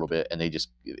down a little bit, and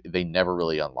they never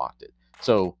really unlocked it.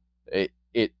 So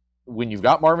when you've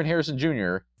got Marvin Harrison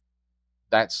Jr.,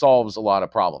 that solves a lot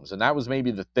of problems. And that was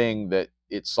maybe the thing that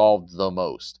it solved the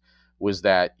most, was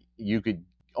that you could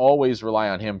always rely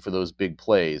on him for those big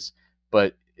plays,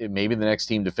 but maybe the next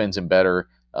team defends him better,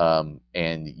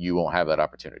 and you won't have that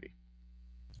opportunity.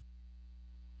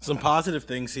 Some positive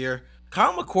things here.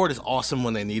 Kyle McCord is awesome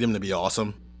when they need him to be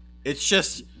awesome. It's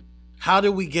just, how do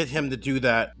we get him to do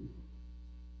that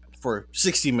for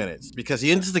 60 minutes? Because he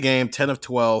enters the game 10 of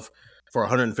 12 for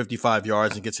 155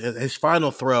 yards and gets his final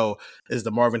throw is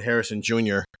the Marvin Harrison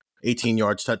Jr.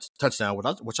 18-yard touchdown,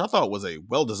 which I thought was a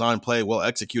well-designed play,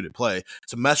 well-executed play.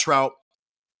 It's a mesh route.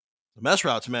 The mesh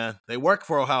routes, man, they work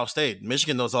for Ohio State.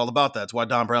 Michigan knows all about that. That's why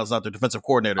Don Brown's not their defensive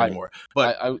coordinator anymore.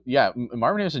 But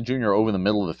Marvin Harrison Jr. over the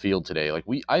middle of the field today. Like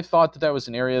I thought that was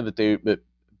an area that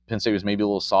Penn State was maybe a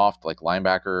little soft, like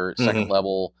linebacker, second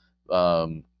level,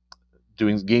 being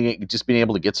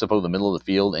able to get stuff over the middle of the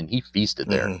field, and he feasted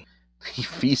there. He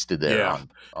feasted there on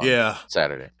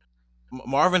Saturday.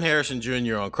 Marvin Harrison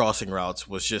Jr. on crossing routes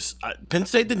was just Penn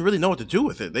State didn't really know what to do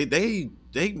with it.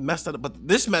 They messed that up. But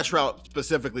this mesh route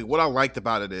specifically, what I liked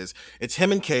about it is it's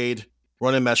him and Cade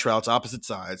running mesh routes opposite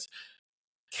sides.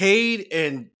 Cade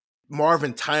and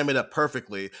Marvin time it up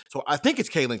perfectly. So I think it's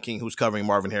Kalen King who's covering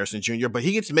Marvin Harrison Jr., but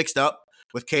he gets mixed up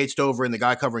with Cade Stover and the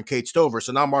guy covering Cade Stover.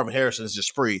 So now Marvin Harrison is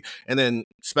just free. And then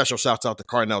special shouts out to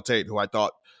Carnell Tate, who I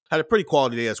thought had a pretty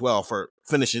quality day as well for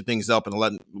finishing things up and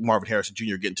letting Marvin Harrison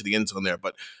Jr. get into the end zone there.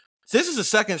 But this is the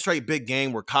second straight big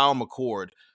game where Kyle McCord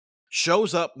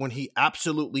shows up when he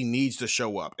absolutely needs to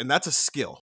show up. And that's a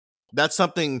skill. That's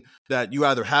something that you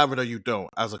either have it or you don't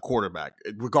as a quarterback,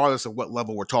 regardless of what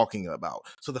level we're talking about.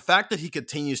 So the fact that he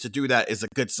continues to do that is a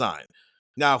good sign.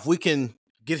 Now, if we can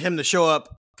get him to show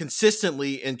up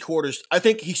consistently in quarters, I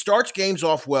think he starts games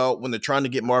off well when they're trying to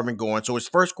get Marvin going. So his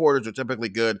first quarters are typically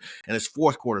good and his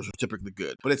fourth quarters are typically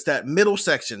good. But it's that middle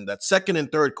section, that second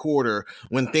and third quarter,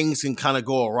 when things can kind of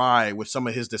go awry with some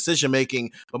of his decision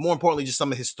making, but more importantly, just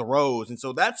some of his throws. And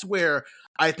so that's where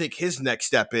I think his next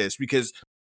step is, because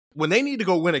when they need to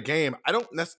go win a game,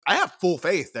 I have full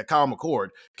faith that Kyle McCord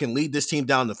can lead this team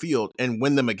down the field and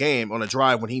win them a game on a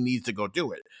drive when he needs to go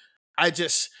do it.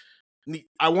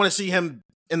 I want to see him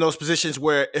in those positions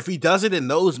where if he does it in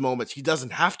those moments, he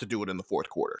doesn't have to do it in the fourth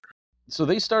quarter. So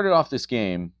they started off this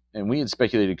game, and we had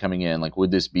speculated coming in, like,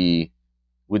 would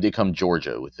they come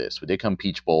Georgia with this? Would they come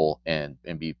Peach Bowl and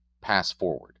be pass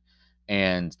forward?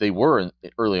 And they were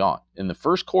early on. In the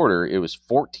first quarter, it was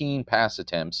 14 pass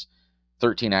attempts,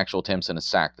 13 actual attempts, and a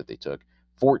sack that they took,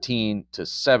 14 to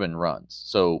 7 runs.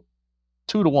 So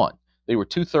 2-1. They were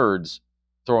 2/3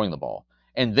 throwing the ball.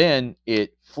 And then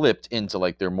it flipped into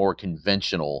like their more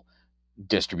conventional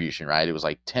distribution, right? It was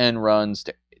like 10 runs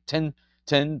to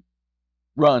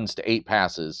 8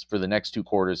 passes for the next 2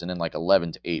 quarters, and then like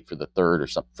 11 to 8 for the third or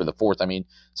something for the fourth.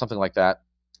 Something like that.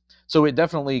 So it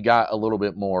definitely got a little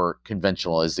bit more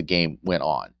conventional as the game went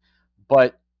on.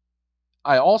 But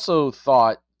I also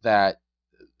thought that,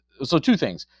 so 2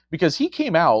 things, because he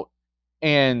came out,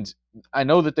 and I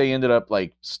know that they ended up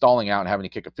like stalling out and having to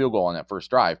kick a field goal on that first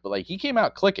drive, but like he came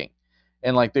out clicking,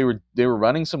 and like they were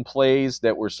running some plays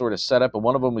that were sort of set up, and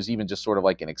one of them was even just sort of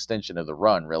like an extension of the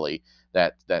run, really,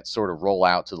 that sort of roll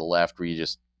out to the left where you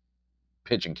just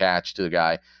pitch and catch to the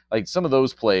guy. Like some of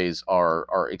those plays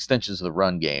are extensions of the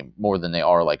run game more than they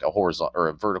are like a horizontal or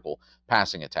a vertical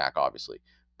passing attack, obviously.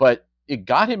 But it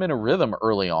got him in a rhythm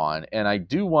early on, and I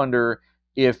do wonder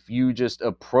if you just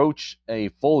approach a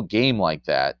full game like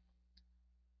that,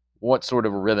 what sort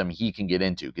of a rhythm he can get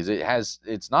into, because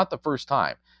it's not the first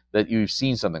time that you've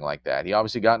seen something like that. He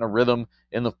obviously got in a rhythm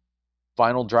in the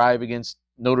final drive against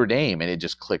Notre Dame, and it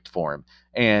just clicked for him.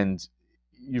 And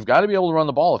you've got to be able to run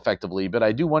the ball effectively, but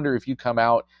I do wonder if you come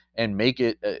out and make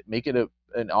it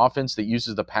an offense that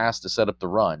uses the pass to set up the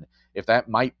run, if that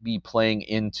might be playing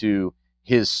into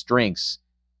his strengths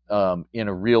in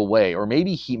a real way, or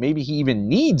maybe he even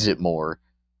needs it more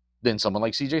then someone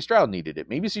like CJ Stroud needed it.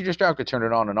 Maybe CJ Stroud could turn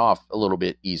it on and off a little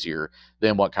bit easier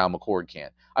than what Kyle McCord can.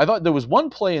 I thought there was one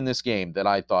play in this game that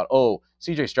I thought, oh,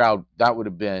 CJ Stroud, that would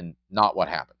have been not what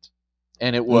happened.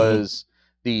 And it was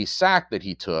the sack that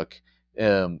he took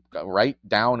right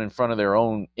down in front of their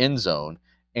own end zone.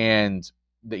 And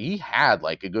he had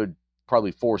like a good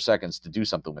probably 4 seconds to do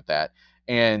something with that.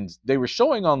 And they were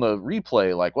showing on the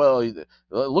replay, like, well, it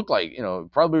looked like,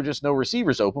 probably were just no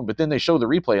receivers open. But then they showed the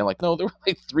replay and like, no, there were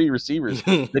like 3 receivers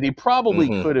that he probably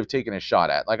could have taken a shot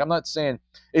at. Like, I'm not saying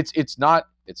it's not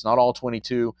all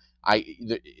 22.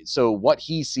 So what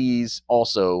he sees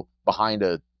also behind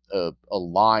a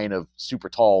line of super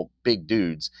tall, big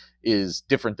dudes is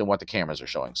different than what the cameras are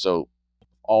showing. So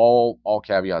all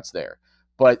caveats there.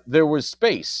 But there was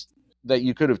space that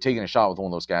you could have taken a shot with one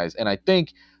of those guys. And I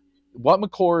think what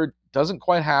McCord doesn't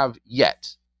quite have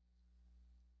yet,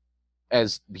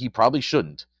 as he probably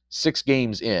shouldn't, 6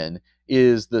 games in,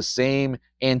 is the same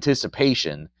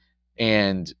anticipation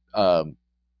and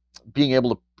being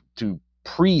able to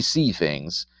pre-see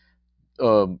things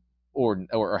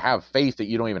or have faith that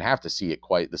you don't even have to see it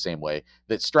quite the same way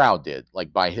that Stroud did,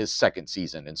 like by his second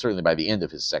season, and certainly by the end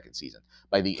of his second season,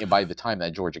 by the time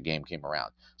that Georgia game came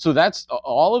around. So that's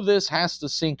all of this has to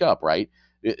sync up, right?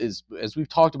 As we've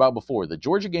talked about before, the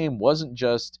Georgia game wasn't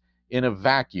just in a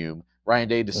vacuum, Ryan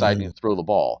Day deciding to throw the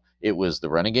ball. It was the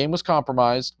running game was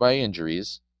compromised by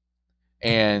injuries,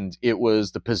 and it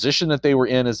was the position that they were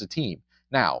in as a team.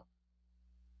 Now,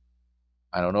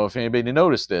 I don't know if anybody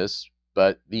noticed this,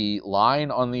 but the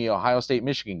line on the Ohio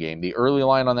State-Michigan game, the early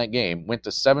line on that game, went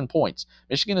to 7 points.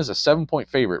 Michigan is a 7-point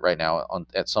favorite right now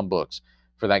at some books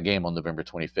for that game on November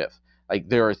 25th. Like,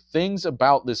 there are things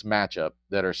about this matchup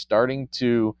that are starting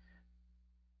to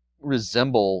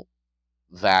resemble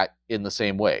that in the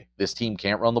same way. This team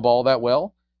can't run the ball that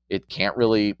well. It can't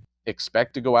really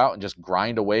expect to go out and just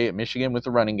grind away at Michigan with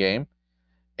the running game.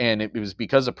 And it was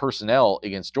because of personnel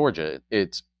against Georgia.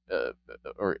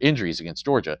 Or injuries against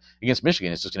Georgia. Against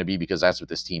Michigan, it's just going to be because that's what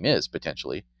this team is,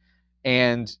 potentially.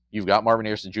 And you've got Marvin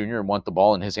Harrison Jr. and want the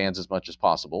ball in his hands as much as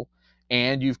possible.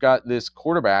 And you've got this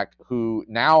quarterback who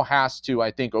now has to,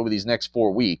 I think, over these next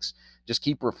 4 weeks, just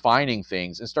keep refining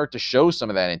things and start to show some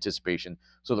of that anticipation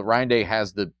so that Ryan Day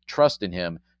has the trust in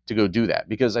him to go do that.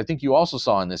 Because I think you also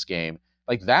saw in this game,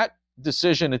 like that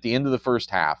decision at the end of the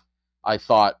first half, I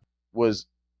thought was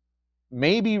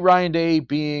maybe Ryan Day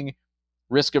being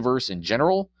risk averse in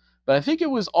general, but I think it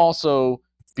was also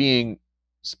being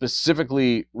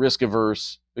specifically risk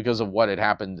averse because of what had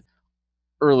happened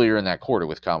earlier in that quarter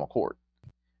with Kyle McCord.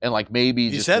 And like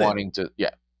maybe just wanting to,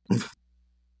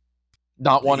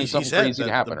 not wanting something crazy to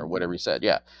happen or whatever he said.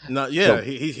 Yeah. No, yeah. So,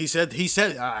 he said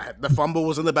the fumble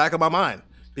was in the back of my mind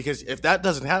because if that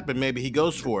doesn't happen, maybe he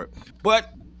goes for it.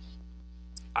 But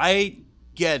I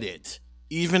get it,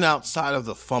 even outside of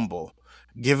the fumble,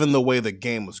 given the way the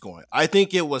game was going. I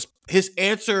think it was his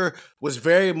answer was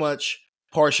very much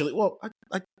partially. Well,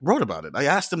 I wrote about it. I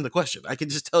asked him the question. I can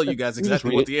just tell you guys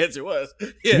exactly what the answer was.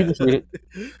 Yeah,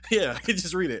 yeah, I can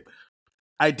just read it.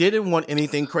 I didn't want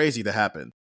anything crazy to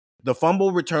happen. The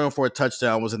fumble return for a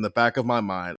touchdown was in the back of my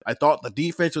mind. I thought the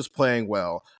defense was playing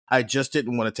well. I just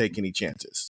didn't want to take any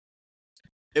chances.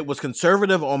 It was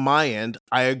conservative on my end.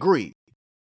 I agree.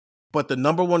 But the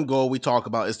number one goal we talk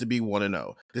about is to be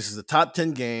 1-0. This is a top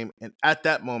 10 game, and at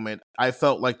that moment, I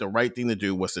felt like the right thing to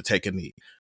do was to take a knee.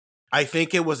 I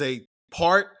think it was a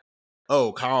part,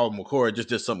 Kyle McCord just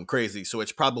did something crazy, so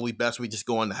it's probably best we just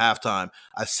go into halftime.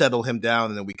 I settle him down,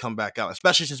 and then we come back out,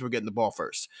 especially since we're getting the ball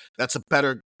first. That's a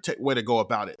better way to go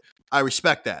about it. I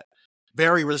respect that.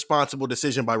 Very responsible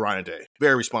decision by Ryan Day.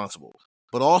 Very responsible.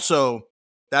 But also,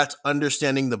 that's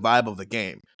understanding the vibe of the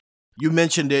game. You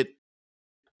mentioned it.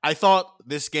 I thought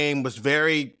this game was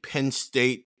very Penn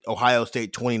State, Ohio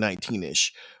State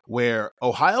 2019-ish, where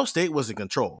Ohio State was in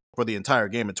control for the entire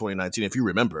game in 2019, if you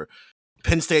remember.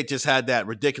 Penn State just had that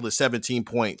ridiculous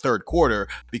 17-point third quarter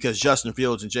because Justin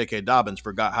Fields and J.K. Dobbins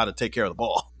forgot how to take care of the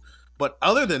ball. But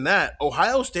other than that,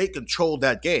 Ohio State controlled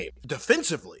that game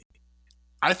defensively.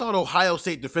 I thought Ohio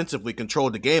State defensively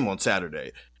controlled the game on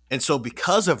Saturday. And so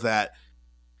because of that,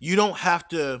 you don't have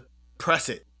to press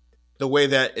it the way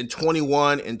that in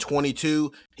 21 and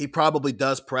 22, he probably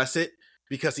does press it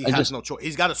because he has no choice.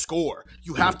 He's got to score.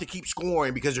 You have to keep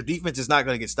scoring because your defense is not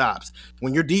going to get stops.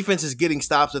 When your defense is getting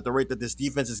stops at the rate that this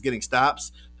defense is getting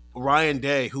stops, Ryan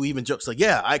Day, who even jokes like,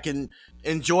 yeah, I can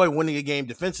enjoy winning a game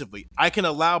defensively. I can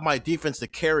allow my defense to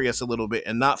carry us a little bit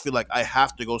and not feel like I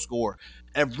have to go score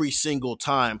every single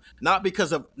time. Not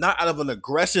out of an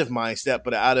aggressive mindset,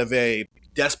 but out of a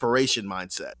desperation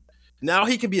mindset. Now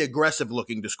he can be aggressive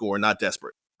looking to score, not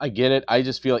desperate. I get it. I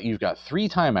just feel like you've got 3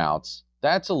 timeouts.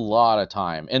 That's a lot of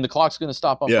time. And the clock's going to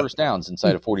stop on first downs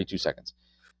inside of 42 seconds.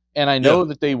 And I know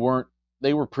that they were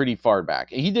pretty far back.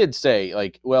 He did say,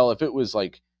 like, well, if it was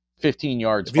like 15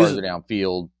 yards farther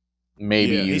downfield,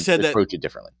 maybe you approach it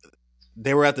differently.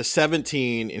 They were at the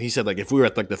 17, and he said, like, if we were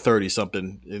at like the 30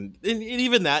 something, and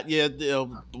even that,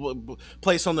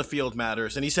 place on the field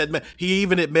matters. And he said he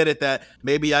even admitted that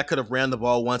maybe I could have ran the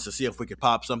ball once to see if we could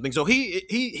pop something. So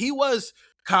he was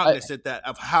cognizant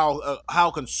of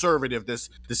how conservative this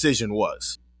decision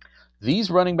was. These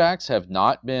running backs have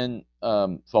not been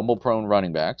fumble-prone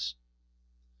running backs.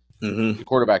 Mm-hmm. The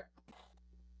quarterback,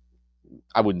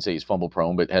 I wouldn't say he's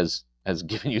fumble-prone, but has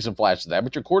given you some flashes of that.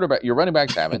 But your running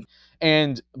backs haven't.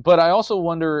 But I also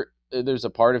wonder, there's a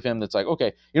part of him that's like,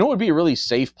 okay, you know what would be a really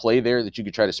safe play there that you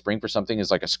could try to spring for something is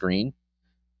like a screen.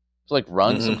 So like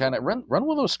run one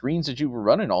of those screens that you were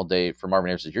running all day for Marvin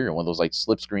Harrison Jr., one of those like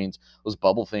slip screens, those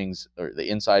bubble things, or the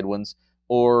inside ones,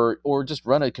 or just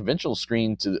run a conventional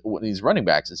screen to these running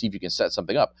backs and see if you can set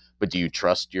something up. But do you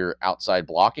trust your outside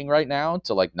blocking right now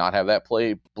to like not have that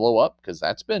play blow up? Because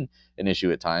that's been an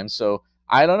issue at times. So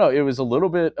I don't know. It was a little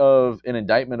bit of an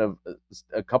indictment of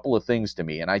a couple of things to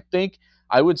me. And I think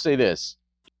I would say this,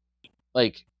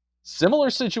 like similar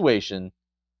situation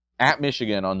at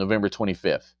Michigan on November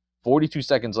 25th, 42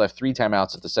 seconds left, 3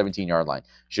 timeouts at the 17-yard line.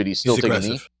 Should he still take a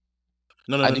knee?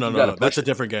 No. That's a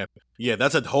different game. Yeah,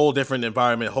 that's a whole different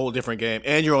environment, whole different game.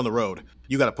 And you're on the road.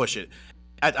 You got to push it.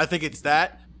 I think it's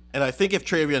that. And I think if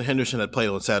Travion Henderson had played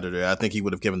on Saturday, I think he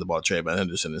would have given the ball to Travion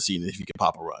Henderson and seen if he could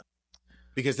pop a run.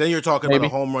 Because then you're talking about a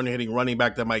home run hitting running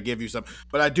back that might give you some.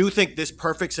 But I do think this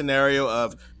perfect scenario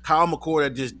of Kyle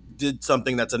McCord just did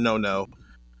something that's a no-no.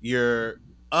 You're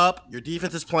up, your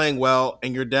defense is playing well,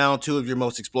 and you're down 2 of your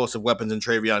most explosive weapons in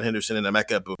Travion Henderson and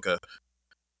Emeka Egbuka.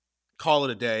 Call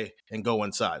it a day and go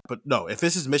inside. But no, if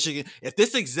this is Michigan, if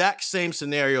this exact same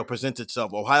scenario presents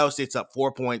itself, Ohio State's up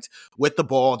 4 points with the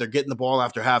ball, they're getting the ball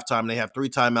after halftime, and they have 3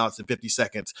 timeouts in 50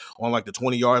 seconds on like the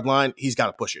 20-yard line, he's got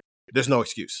to push it. There's no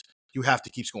excuse. You have to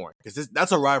keep scoring because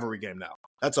that's a rivalry game now.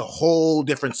 That's a whole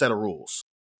different set of rules.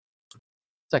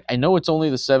 It's like, I know it's only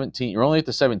the 17. You're only at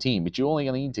the 17, but you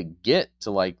only need to get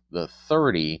to like the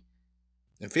 30.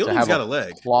 And Fielding's got a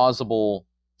leg. Plausible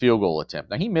field goal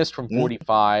attempt. Now he missed from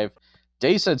 45.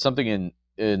 Day said something in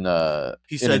an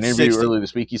interview 60. earlier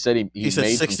this week. He said he said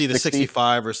made 60 to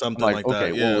 65 or something like that.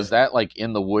 Okay, well, was that like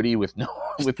in the woody with no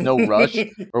rush,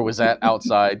 or was that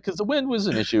outside? Because the wind was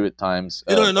an issue at times.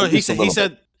 No.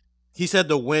 He said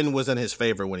the wind was in his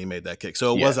favor when he made that kick,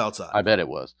 so it was outside. I bet it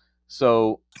was.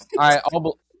 So I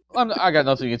got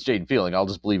nothing against Jaden Fielding. I'll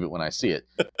just believe it when I see it.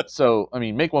 So I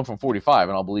mean, make one from 45,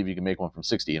 and I'll believe you can make one from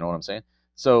 60. You know what I'm saying?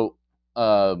 So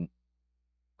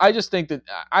I just think that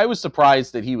I was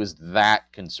surprised that he was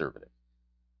that conservative.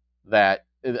 That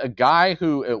a guy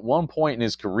who at one point in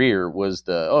his career was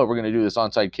we're going to do this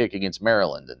onside kick against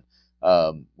Maryland,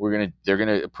 and they're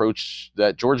gonna approach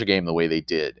that Georgia game the way they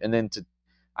did, and then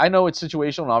I know it's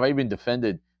situational, and I've even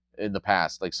defended in the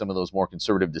past like some of those more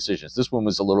conservative decisions. This one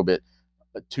was a little bit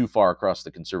too far across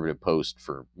the conservative post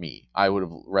for me. I would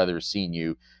have rather seen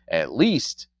you at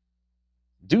least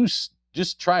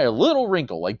just try a little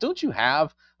wrinkle. Like, don't you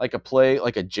have like a play,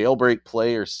 like a jailbreak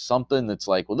play or something that's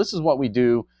like, well, this is what we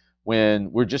do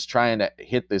when we're just trying to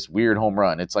hit this weird home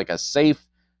run. It's like a safe,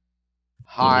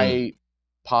 high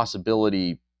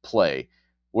possibility play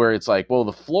where it's like, well,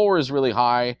 the floor is really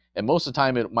high, and most of the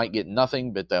time it might get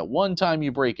nothing, but that one time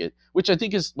you break it, which I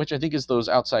think is those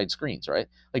outside screens, right?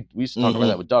 Like we used to talk about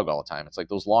that with Doug all the time. It's like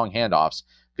those long handoffs,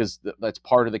 because that's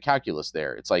part of the calculus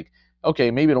there. It's like, okay,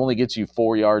 maybe it only gets you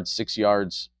 4 yards, 6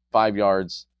 yards, 5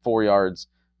 yards, 4 yards,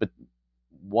 but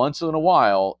once in a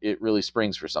while it really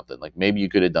springs for something. Like maybe you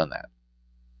could have done that.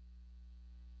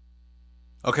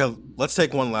 Okay, let's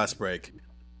take one last break,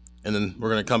 and then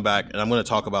we're going to come back, and I'm going to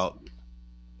talk about,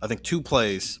 I think, two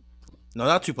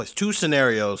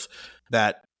scenarios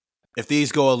that if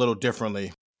these go a little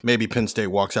differently, maybe Penn State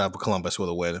walks out of Columbus with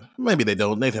a win. Maybe they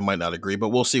don't. Nathan might not agree, but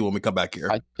we'll see when we come back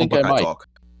here. I think on Buckeye Talk.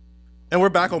 And we're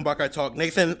back on Buckeye Talk.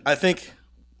 Nathan, I think,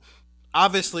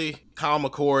 obviously, Kyle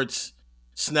McCord's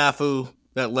snafu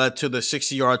that led to the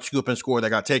 60-yard scoop and score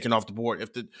that got taken off the board.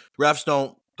 If the refs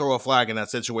don't throw a flag in that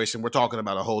situation, we're talking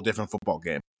about a whole different football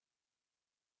game.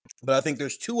 But I think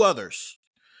there's 2 others,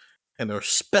 and they're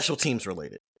special teams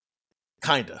related.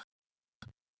 Kinda.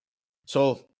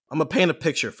 So I'm going to paint a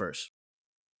picture first.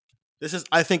 This is,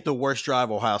 I think, the worst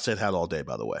drive Ohio State had all day,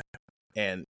 by the way.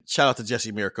 And shout out to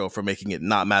Jesse Mirko for making it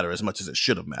not matter as much as it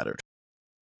should have mattered.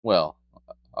 Well,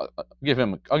 I'll give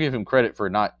him credit for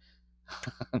not.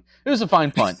 It was a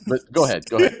fine punt, but go ahead.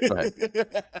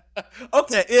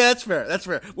 Okay, yeah, that's fair. That's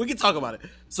fair. We can talk about it.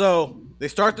 So they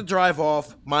start the drive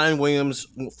off. Mayan Williams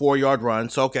 4-yard run.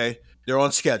 So okay, they're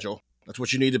on schedule. That's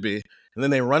what you need to be. And then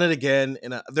they run it again,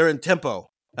 and they're in tempo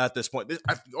at this point.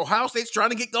 Ohio State's trying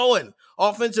to get going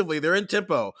offensively. They're in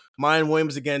tempo. Mayan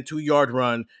Williams again, 2-yard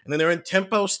run, and then they're in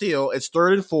tempo still. It's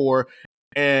 3rd and 4,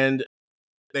 and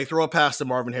they throw a pass to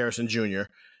Marvin Harrison Jr.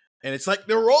 And it's like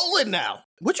they're rolling now.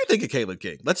 What'd you think of Caleb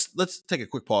King? Let's take a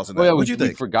quick pause on that. What'd you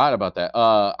think? We forgot about that.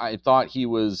 I thought he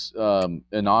was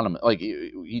anonymous. Like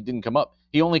he didn't come up.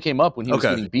 He only came up when he was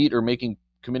getting beat or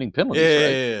committing penalties.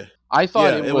 Yeah. I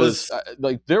thought it was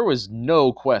like there was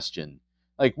no question.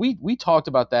 Like we talked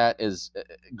about that as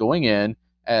going in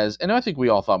as, and I think we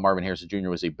all thought Marvin Harrison Jr.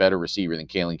 was a better receiver than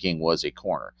Caleb King was a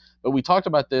corner. But we talked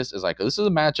about this as like this is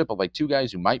a matchup of like two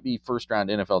guys who might be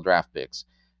first-round NFL draft picks.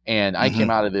 And I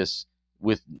came out of this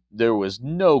with there was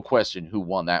no question who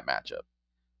won that matchup.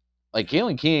 Like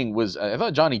Kalen King I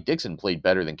thought Johnny Dixon played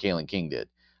better than Kalen King did.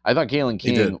 I thought Kalen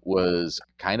King was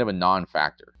kind of a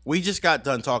non-factor. We just got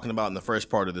done talking about in the first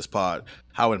part of this pod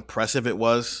how impressive it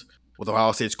was with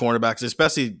Ohio State's cornerbacks,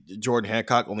 especially Jordan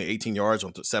Hancock, only 18 yards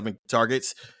on 7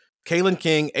 targets. Kalen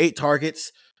King, 8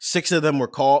 targets, 6 of them were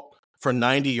caught for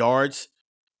 90 yards.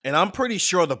 And I'm pretty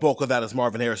sure the bulk of that is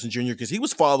Marvin Harrison Jr. because he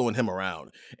was following him around.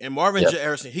 And Marvin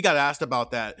Harrison, he got asked about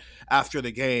that after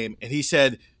the game. And he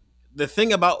said, the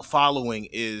thing about following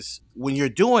is when you're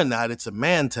doing that, it's a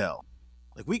man tell.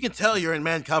 Like we can tell you're in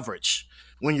man coverage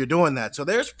when you're doing that. So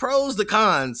there's pros to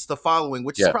cons to following,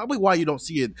 which is probably why you don't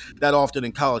see it that often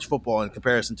in college football in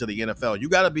comparison to the NFL. You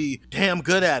got to be damn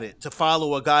good at it to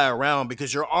follow a guy around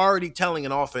because you're already telling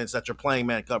an offense that you're playing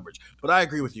man coverage. But I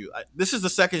agree with you. This is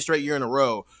the second straight year in a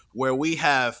row where we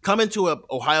have come into a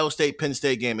Ohio State Penn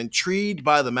State game intrigued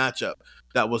by the matchup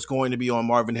that was going to be on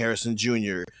Marvin Harrison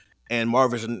Jr. And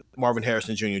Marvin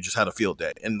Harrison Jr. just had a field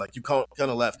day. And like you kind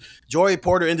of left. Joey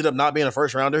Porter ended up not being a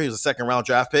first rounder. He was a second round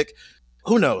draft pick.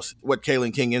 Who knows what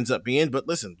Kalen King ends up being? But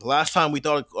listen, the last time we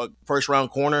thought a first-round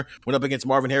corner went up against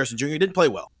Marvin Harrison Jr., he didn't play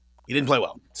well.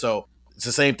 So it's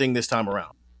the same thing this time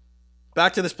around.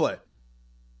 Back to this play.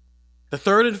 The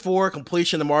 3rd and 4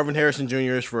 completion to Marvin Harrison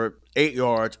Jr. is for 8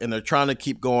 yards, and they're trying to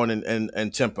keep going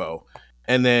in tempo.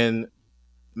 And then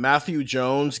Matthew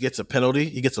Jones gets a penalty.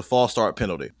 He gets a false start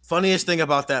penalty. Funniest thing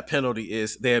about that penalty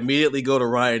is they immediately go to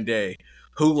Ryan Day,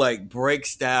 who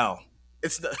breaks down.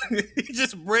 He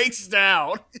just breaks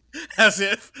down as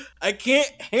if I can't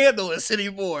handle this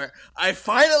anymore. I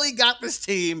finally got this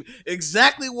team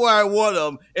exactly where I want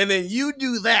them, and then you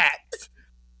do that.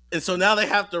 And so now they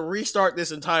have to restart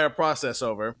this entire process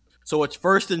over. So it's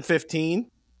 1st and 15.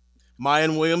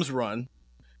 Mayan Williams run.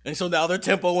 And so now they're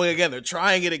tempoing again. They're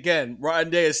trying it again.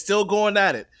 Ryan Day is still going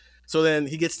at it. So then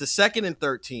he gets to 2nd and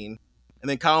 13. And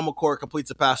then Kyle McCord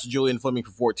completes a pass to Julian Fleming for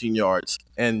 14 yards.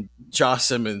 And Josh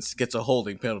Simmons gets a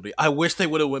holding penalty. I wish they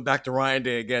would have went back to Ryan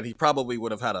Day again. He probably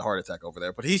would have had a heart attack over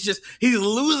there. But he's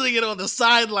losing it on the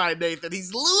sideline, Nathan.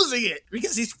 He's losing it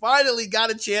because he's finally got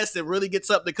a chance to really get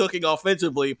something cooking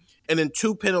offensively. And then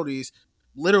 2 penalties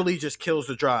literally just kills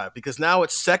the drive because now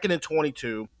it's 2nd and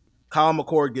 22. Kyle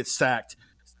McCord gets sacked.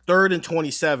 3rd and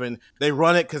 27. They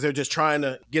run it because they're just trying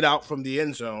to get out from the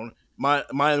end zone.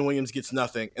 Mayan Williams gets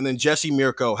nothing. And then Jesse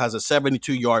Mirko has a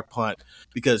 72-yard punt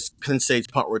because Penn State's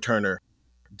punt returner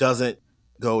doesn't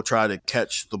go try to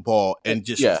catch the ball and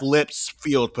just flips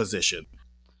field position.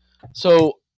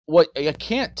 So what I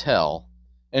can't tell,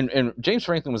 and James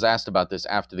Franklin was asked about this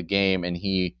after the game, and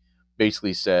he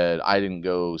basically said, I didn't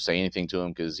go say anything to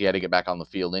him because he had to get back on the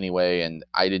field anyway, and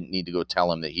I didn't need to go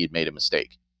tell him that he had made a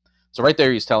mistake. So right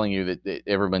there he's telling you that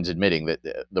everyone's admitting that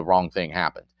the wrong thing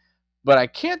happened. But I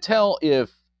can't tell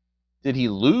did he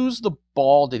lose the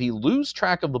ball? Did he lose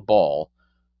track of the ball?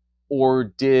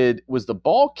 Or was the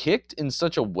ball kicked in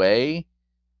such a way?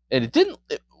 And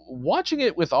watching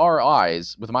it with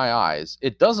my eyes,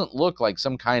 it doesn't look like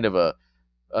some kind of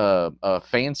a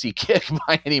fancy kick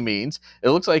by any means.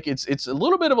 It looks like it's a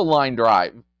little bit of a line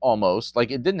drive almost. Like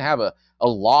it didn't have a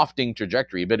lofting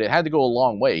trajectory, but it had to go a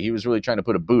long way. He was really trying to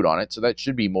put a boot on it. So that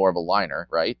should be more of a liner,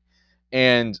 right?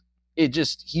 And he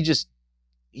just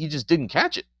didn't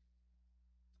catch it.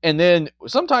 And then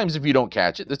sometimes if you don't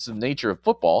catch it, that's the nature of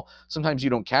football. Sometimes you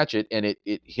don't catch it and it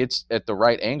hits at the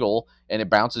right angle and it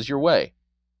bounces your way.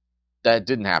 That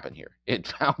didn't happen here.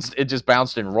 It just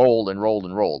bounced and rolled and rolled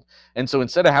and rolled. And so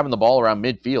instead of having the ball around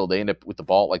midfield, they end up with the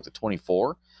ball at like the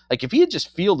 24. Like if he had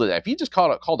just fielded it, if he just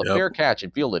called a fair catch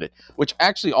and fielded it, which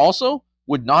actually also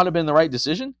would not have been the right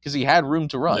decision because he had room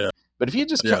to run. Yeah. But if he had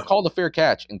just called a fair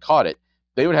catch and caught it,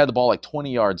 they would have had the ball like 20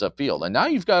 yards upfield. And now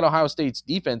you've got Ohio State's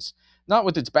defense, not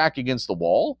with its back against the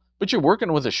wall, but you're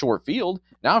working with a short field.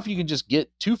 Now, if you can just get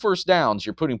 2 first downs,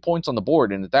 you're putting points on the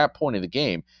board. And at that point of the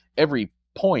game, every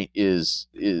point is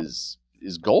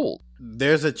gold.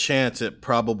 There's a chance it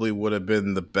probably would have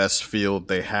been the best field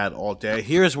they had all day.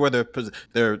 Here's where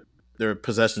their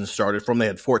possession started from. They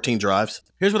had 14 drives.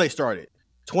 Here's where they started.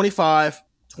 25,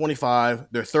 25,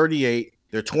 they're 38,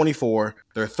 they're 24,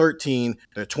 they're 13,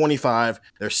 they're 25,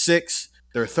 they're 6,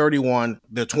 they're 31,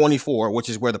 they're 24, which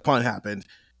is where the punt happened.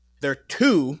 They're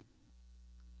 2,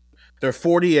 they're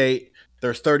 48,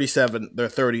 they're 37, they're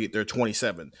 30, they're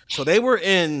 27. So they were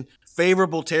in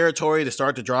favorable territory to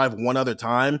start the drive one other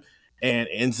time and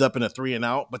ends up in a 3 and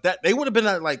out. But that they would have been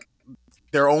at like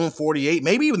their own 48,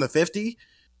 maybe even the 50.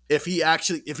 If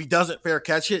he doesn't fair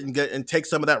catch it and take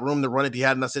some of that room to run it he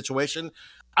had in that situation,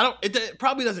 it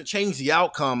probably doesn't change the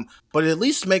outcome, but it at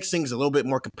least makes things a little bit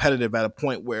more competitive at a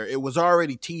point where it was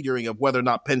already teetering of whether or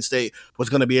not Penn State was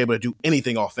going to be able to do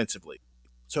anything offensively.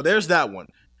 So there's that one.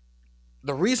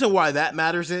 The reason why that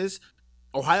matters is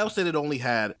Ohio State had only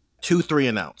had 2 3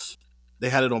 and outs. They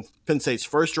had it on Penn State's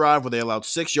first drive where they allowed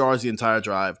 6 yards the entire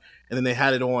drive. And then they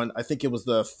had it on, I think it was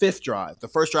the 5th drive, the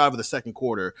first drive of the second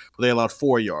quarter, where they allowed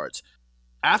 4 yards.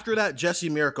 After that Jesse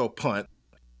Miracle punt,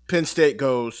 Penn State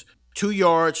goes 2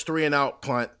 yards, 3 and out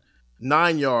punt,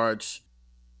 9 yards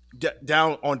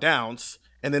down on downs,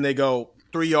 and then they go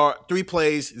 3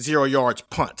 plays, 0 yards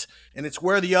punt. And it's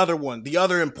where the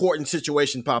other important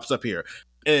situation pops up here.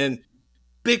 And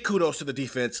big kudos to the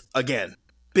defense again.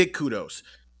 Big kudos.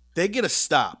 They get a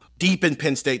stop deep in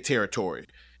Penn State territory,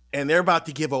 and they're about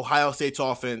to give Ohio State's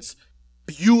offense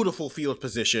beautiful field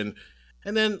position.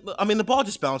 And then, I mean, the ball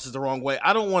just bounces the wrong way.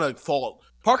 I don't want to fault.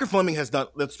 Parker Fleming has done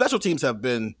 – the special teams have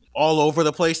been all over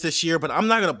the place this year, but I'm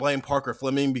not going to blame Parker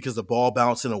Fleming because the ball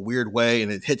bounced in a weird way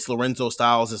and it hits Lorenzo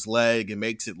Styles' leg and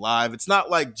makes it live. It's not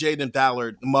like Jaden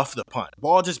Ballard muffed the punt. The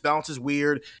ball just bounces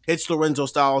weird, hits Lorenzo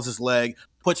Styles' leg,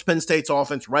 puts Penn State's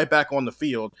offense right back on the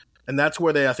field. And that's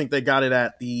where I think they got it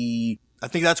at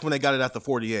that's when they got it at the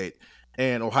 48.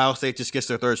 And Ohio State just gets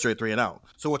their 3rd straight 3 and out.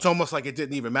 So it's almost like it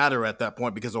didn't even matter at that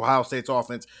point because Ohio State's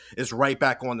offense is right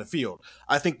back on the field.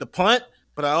 I think the punt,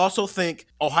 but I also think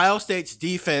Ohio State's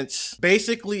defense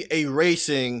basically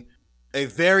erasing a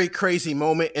very crazy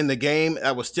moment in the game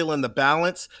that was still in the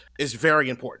balance is very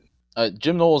important.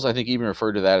 Jim Knowles, I think, even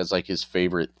referred to that as like his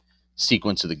favorite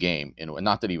sequence of the game, and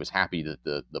not that he was happy that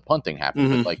the punting happened,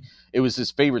 but like it was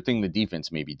his favorite thing the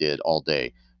defense maybe did all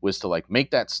day was to like make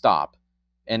that stop,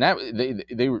 and that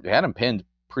they had him pinned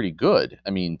pretty good. I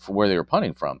mean, for where they were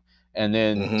punting from, and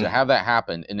then to have that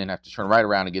happen and then have to turn right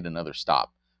around and get another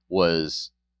stop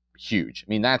was huge. I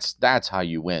mean, that's how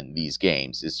you win these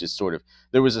games. It's just sort of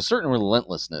there was a certain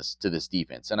relentlessness to this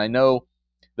defense, and I know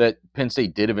that Penn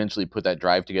State did eventually put that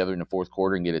drive together in the 4th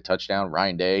quarter and get a touchdown.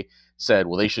 Ryan Day said,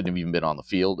 well, they shouldn't have even been on the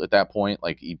field at that point.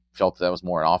 Like, he felt that was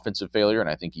more an offensive failure, and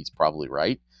I think he's probably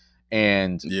right.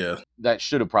 And that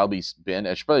should have probably been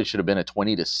a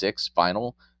 20-6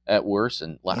 final at worst.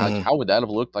 And how would that have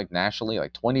looked like nationally?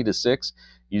 Like 20-6,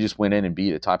 you just went in and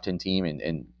beat a top 10 team,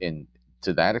 and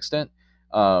to that extent,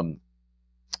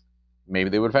 maybe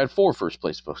they would have had 4 first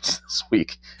place votes this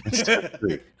week instead of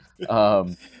 3.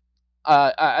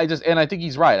 I think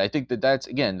he's right. I think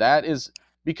that is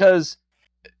because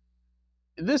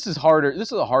this is harder.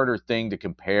 This is a harder thing to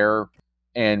compare,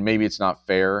 and maybe it's not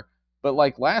fair. But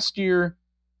like last year,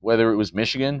 whether it was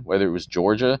Michigan, whether it was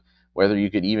Georgia, whether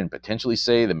you could even potentially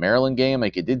say the Maryland game,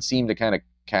 like it did seem to kind of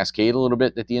cascade a little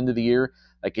bit at the end of the year.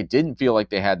 Like it didn't feel like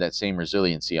they had that same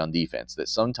resiliency on defense. That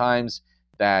sometimes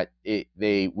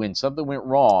when something went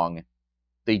wrong,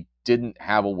 they didn't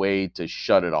have a way to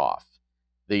shut it off.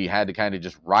 They had to kind of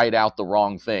just ride out the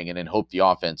wrong thing and then hope the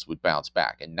offense would bounce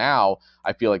back. And now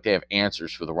I feel like they have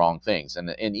answers for the wrong things.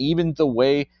 And even the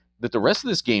way that the rest of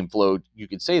this game flowed, you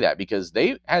could say that because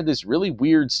they had this really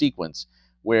weird sequence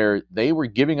where they were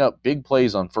giving up big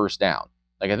plays on first down.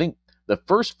 Like I think the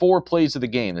first 4 plays of the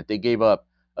game that they gave up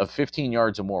of 15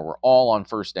 yards or more were all on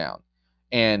first down.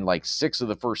 And like 6 of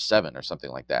the first 7 or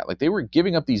something like that. Like they were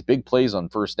giving up these big plays on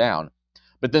first down.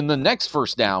 But then the next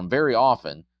first down, very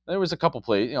often, there was a couple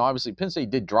plays, obviously Penn State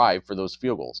did drive for those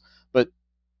field goals, but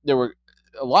there were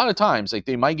a lot of times like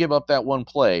they might give up that one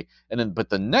play but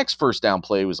the next first down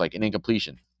play was like an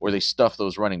incompletion where they stuffed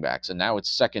those running backs and now it's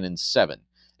 2nd and 7.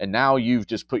 And now you've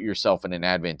just put yourself in an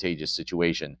advantageous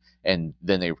situation. And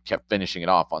then they kept finishing it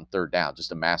off on 3rd down,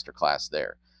 just a masterclass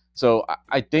there. So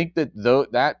I think that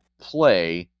that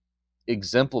play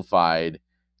exemplified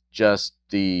just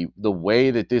the way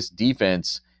that this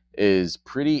defense is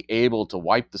pretty able to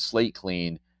wipe the slate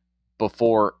clean,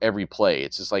 before every play.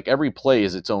 It's just like every play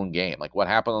is its own game. Like what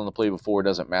happened on the play before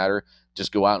doesn't matter.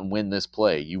 Just go out and win this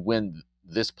play. You win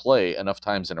this play enough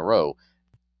times in a row.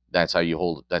 That's how you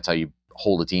hold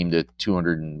a team to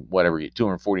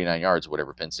 249 yards,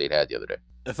 whatever Penn State had the other day.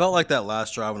 It felt like that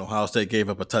last drive when Ohio State gave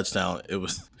up a touchdown.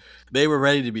 They were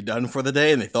ready to be done for the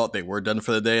day, and they thought they were done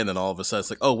for the day, and then all of a sudden it's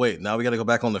like, oh wait, now we got to go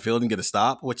back on the field and get a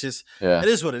stop, which is it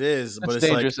is what it is. That's but it's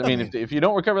dangerous. like, I mean, if you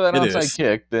don't recover that onside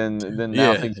kick, then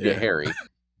now things get hairy.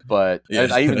 But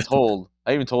I even told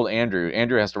Andrew.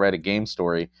 Andrew has to write a game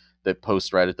story that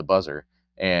posts right at the buzzer,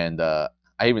 and I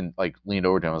even leaned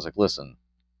over to him. I was like, listen,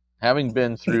 having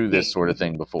been through this sort of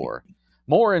thing before,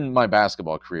 more in my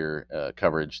basketball career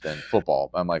coverage than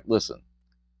football, I'm like, listen,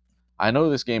 I know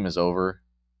this game is over,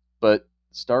 but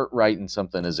start writing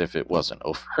something as if it wasn't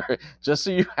over, just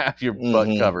so you have your butt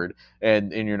covered,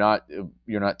 and you're not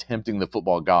tempting the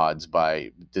football gods by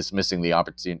dismissing the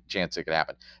opportunity chance it could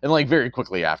happen. And very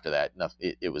quickly after that,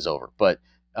 it was over. But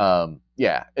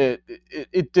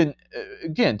it didn't.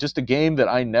 Again, just a game that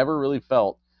I never really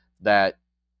felt that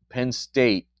Penn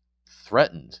State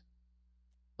threatened.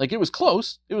 It was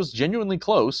close. It was genuinely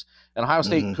close, and Ohio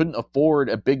State couldn't afford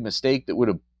a big mistake that would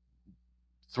have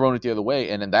thrown it the other way,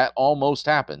 and that almost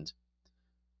happened.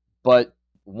 But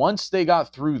once they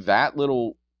got through that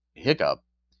little hiccup,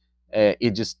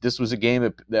 this was a game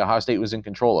that Ohio State was in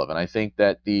control of, and I think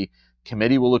that the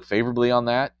committee will look favorably on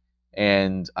that,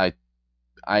 and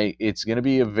it's going to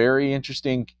be a very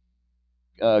interesting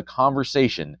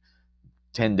conversation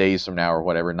 10 days from now or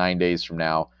whatever, 9 days from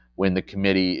now, when the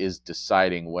committee is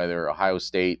deciding whether Ohio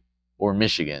State or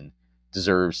Michigan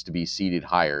deserves to be seated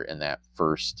higher in that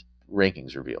first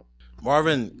rankings reveal.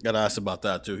 Marvin got asked about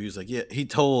that too. He was like, yeah, he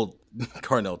told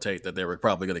Carnell Tate that they were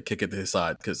probably going to kick it to his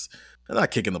side because they're not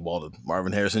kicking the ball to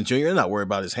Marvin Harrison Jr. They're not worried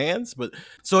about his hands. But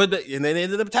and then they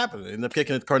ended up tapping it, ended up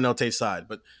kicking it to Carnell Tate's side.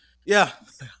 But yeah,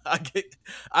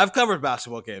 I've covered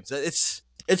basketball games. It's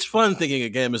fun thinking a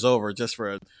game is over just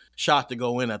for a shot to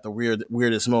go in at the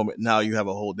weirdest moment. Now you have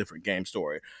a whole different game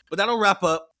story. But that'll wrap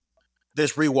up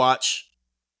this rewatch.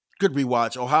 Good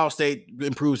rewatch. Ohio State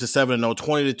improves to 7-0,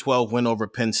 20-12 win over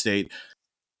Penn State.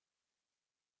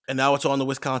 And now it's on to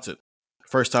Wisconsin.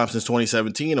 First time since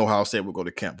 2017, Ohio State will go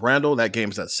to Camp Randall. That game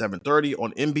is at 7:30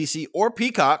 on NBC or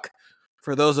Peacock.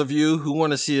 For those of you who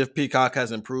want to see if Peacock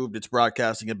has improved its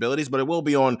broadcasting abilities, but it will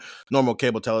be on normal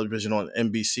cable television on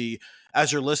NBC.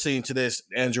 As you're listening to this,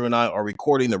 Andrew and I are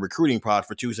recording the recruiting pod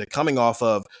for Tuesday, coming off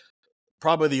of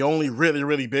probably the only really,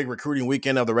 really big recruiting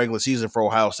weekend of the regular season for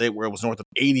Ohio State, where it was north of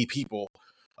 80 people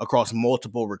across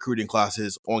multiple recruiting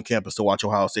classes on campus to watch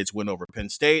Ohio State's win over Penn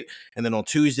State. And then on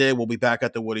Tuesday, we'll be back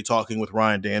at the Woody talking with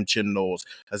Ryan, Dan, Chin Knowles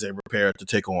as they prepare to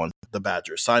take on the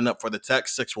Badgers. Sign up for the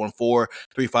text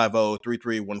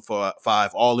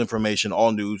 614-350-3315. All information,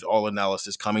 all news, all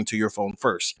analysis coming to your phone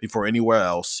first before anywhere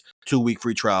else. 2-week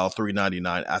free trial,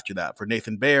 $3.99 after that. For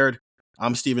Nathan Baird,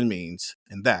 I'm Stephen Means,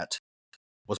 and that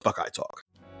was Buckeye Talk.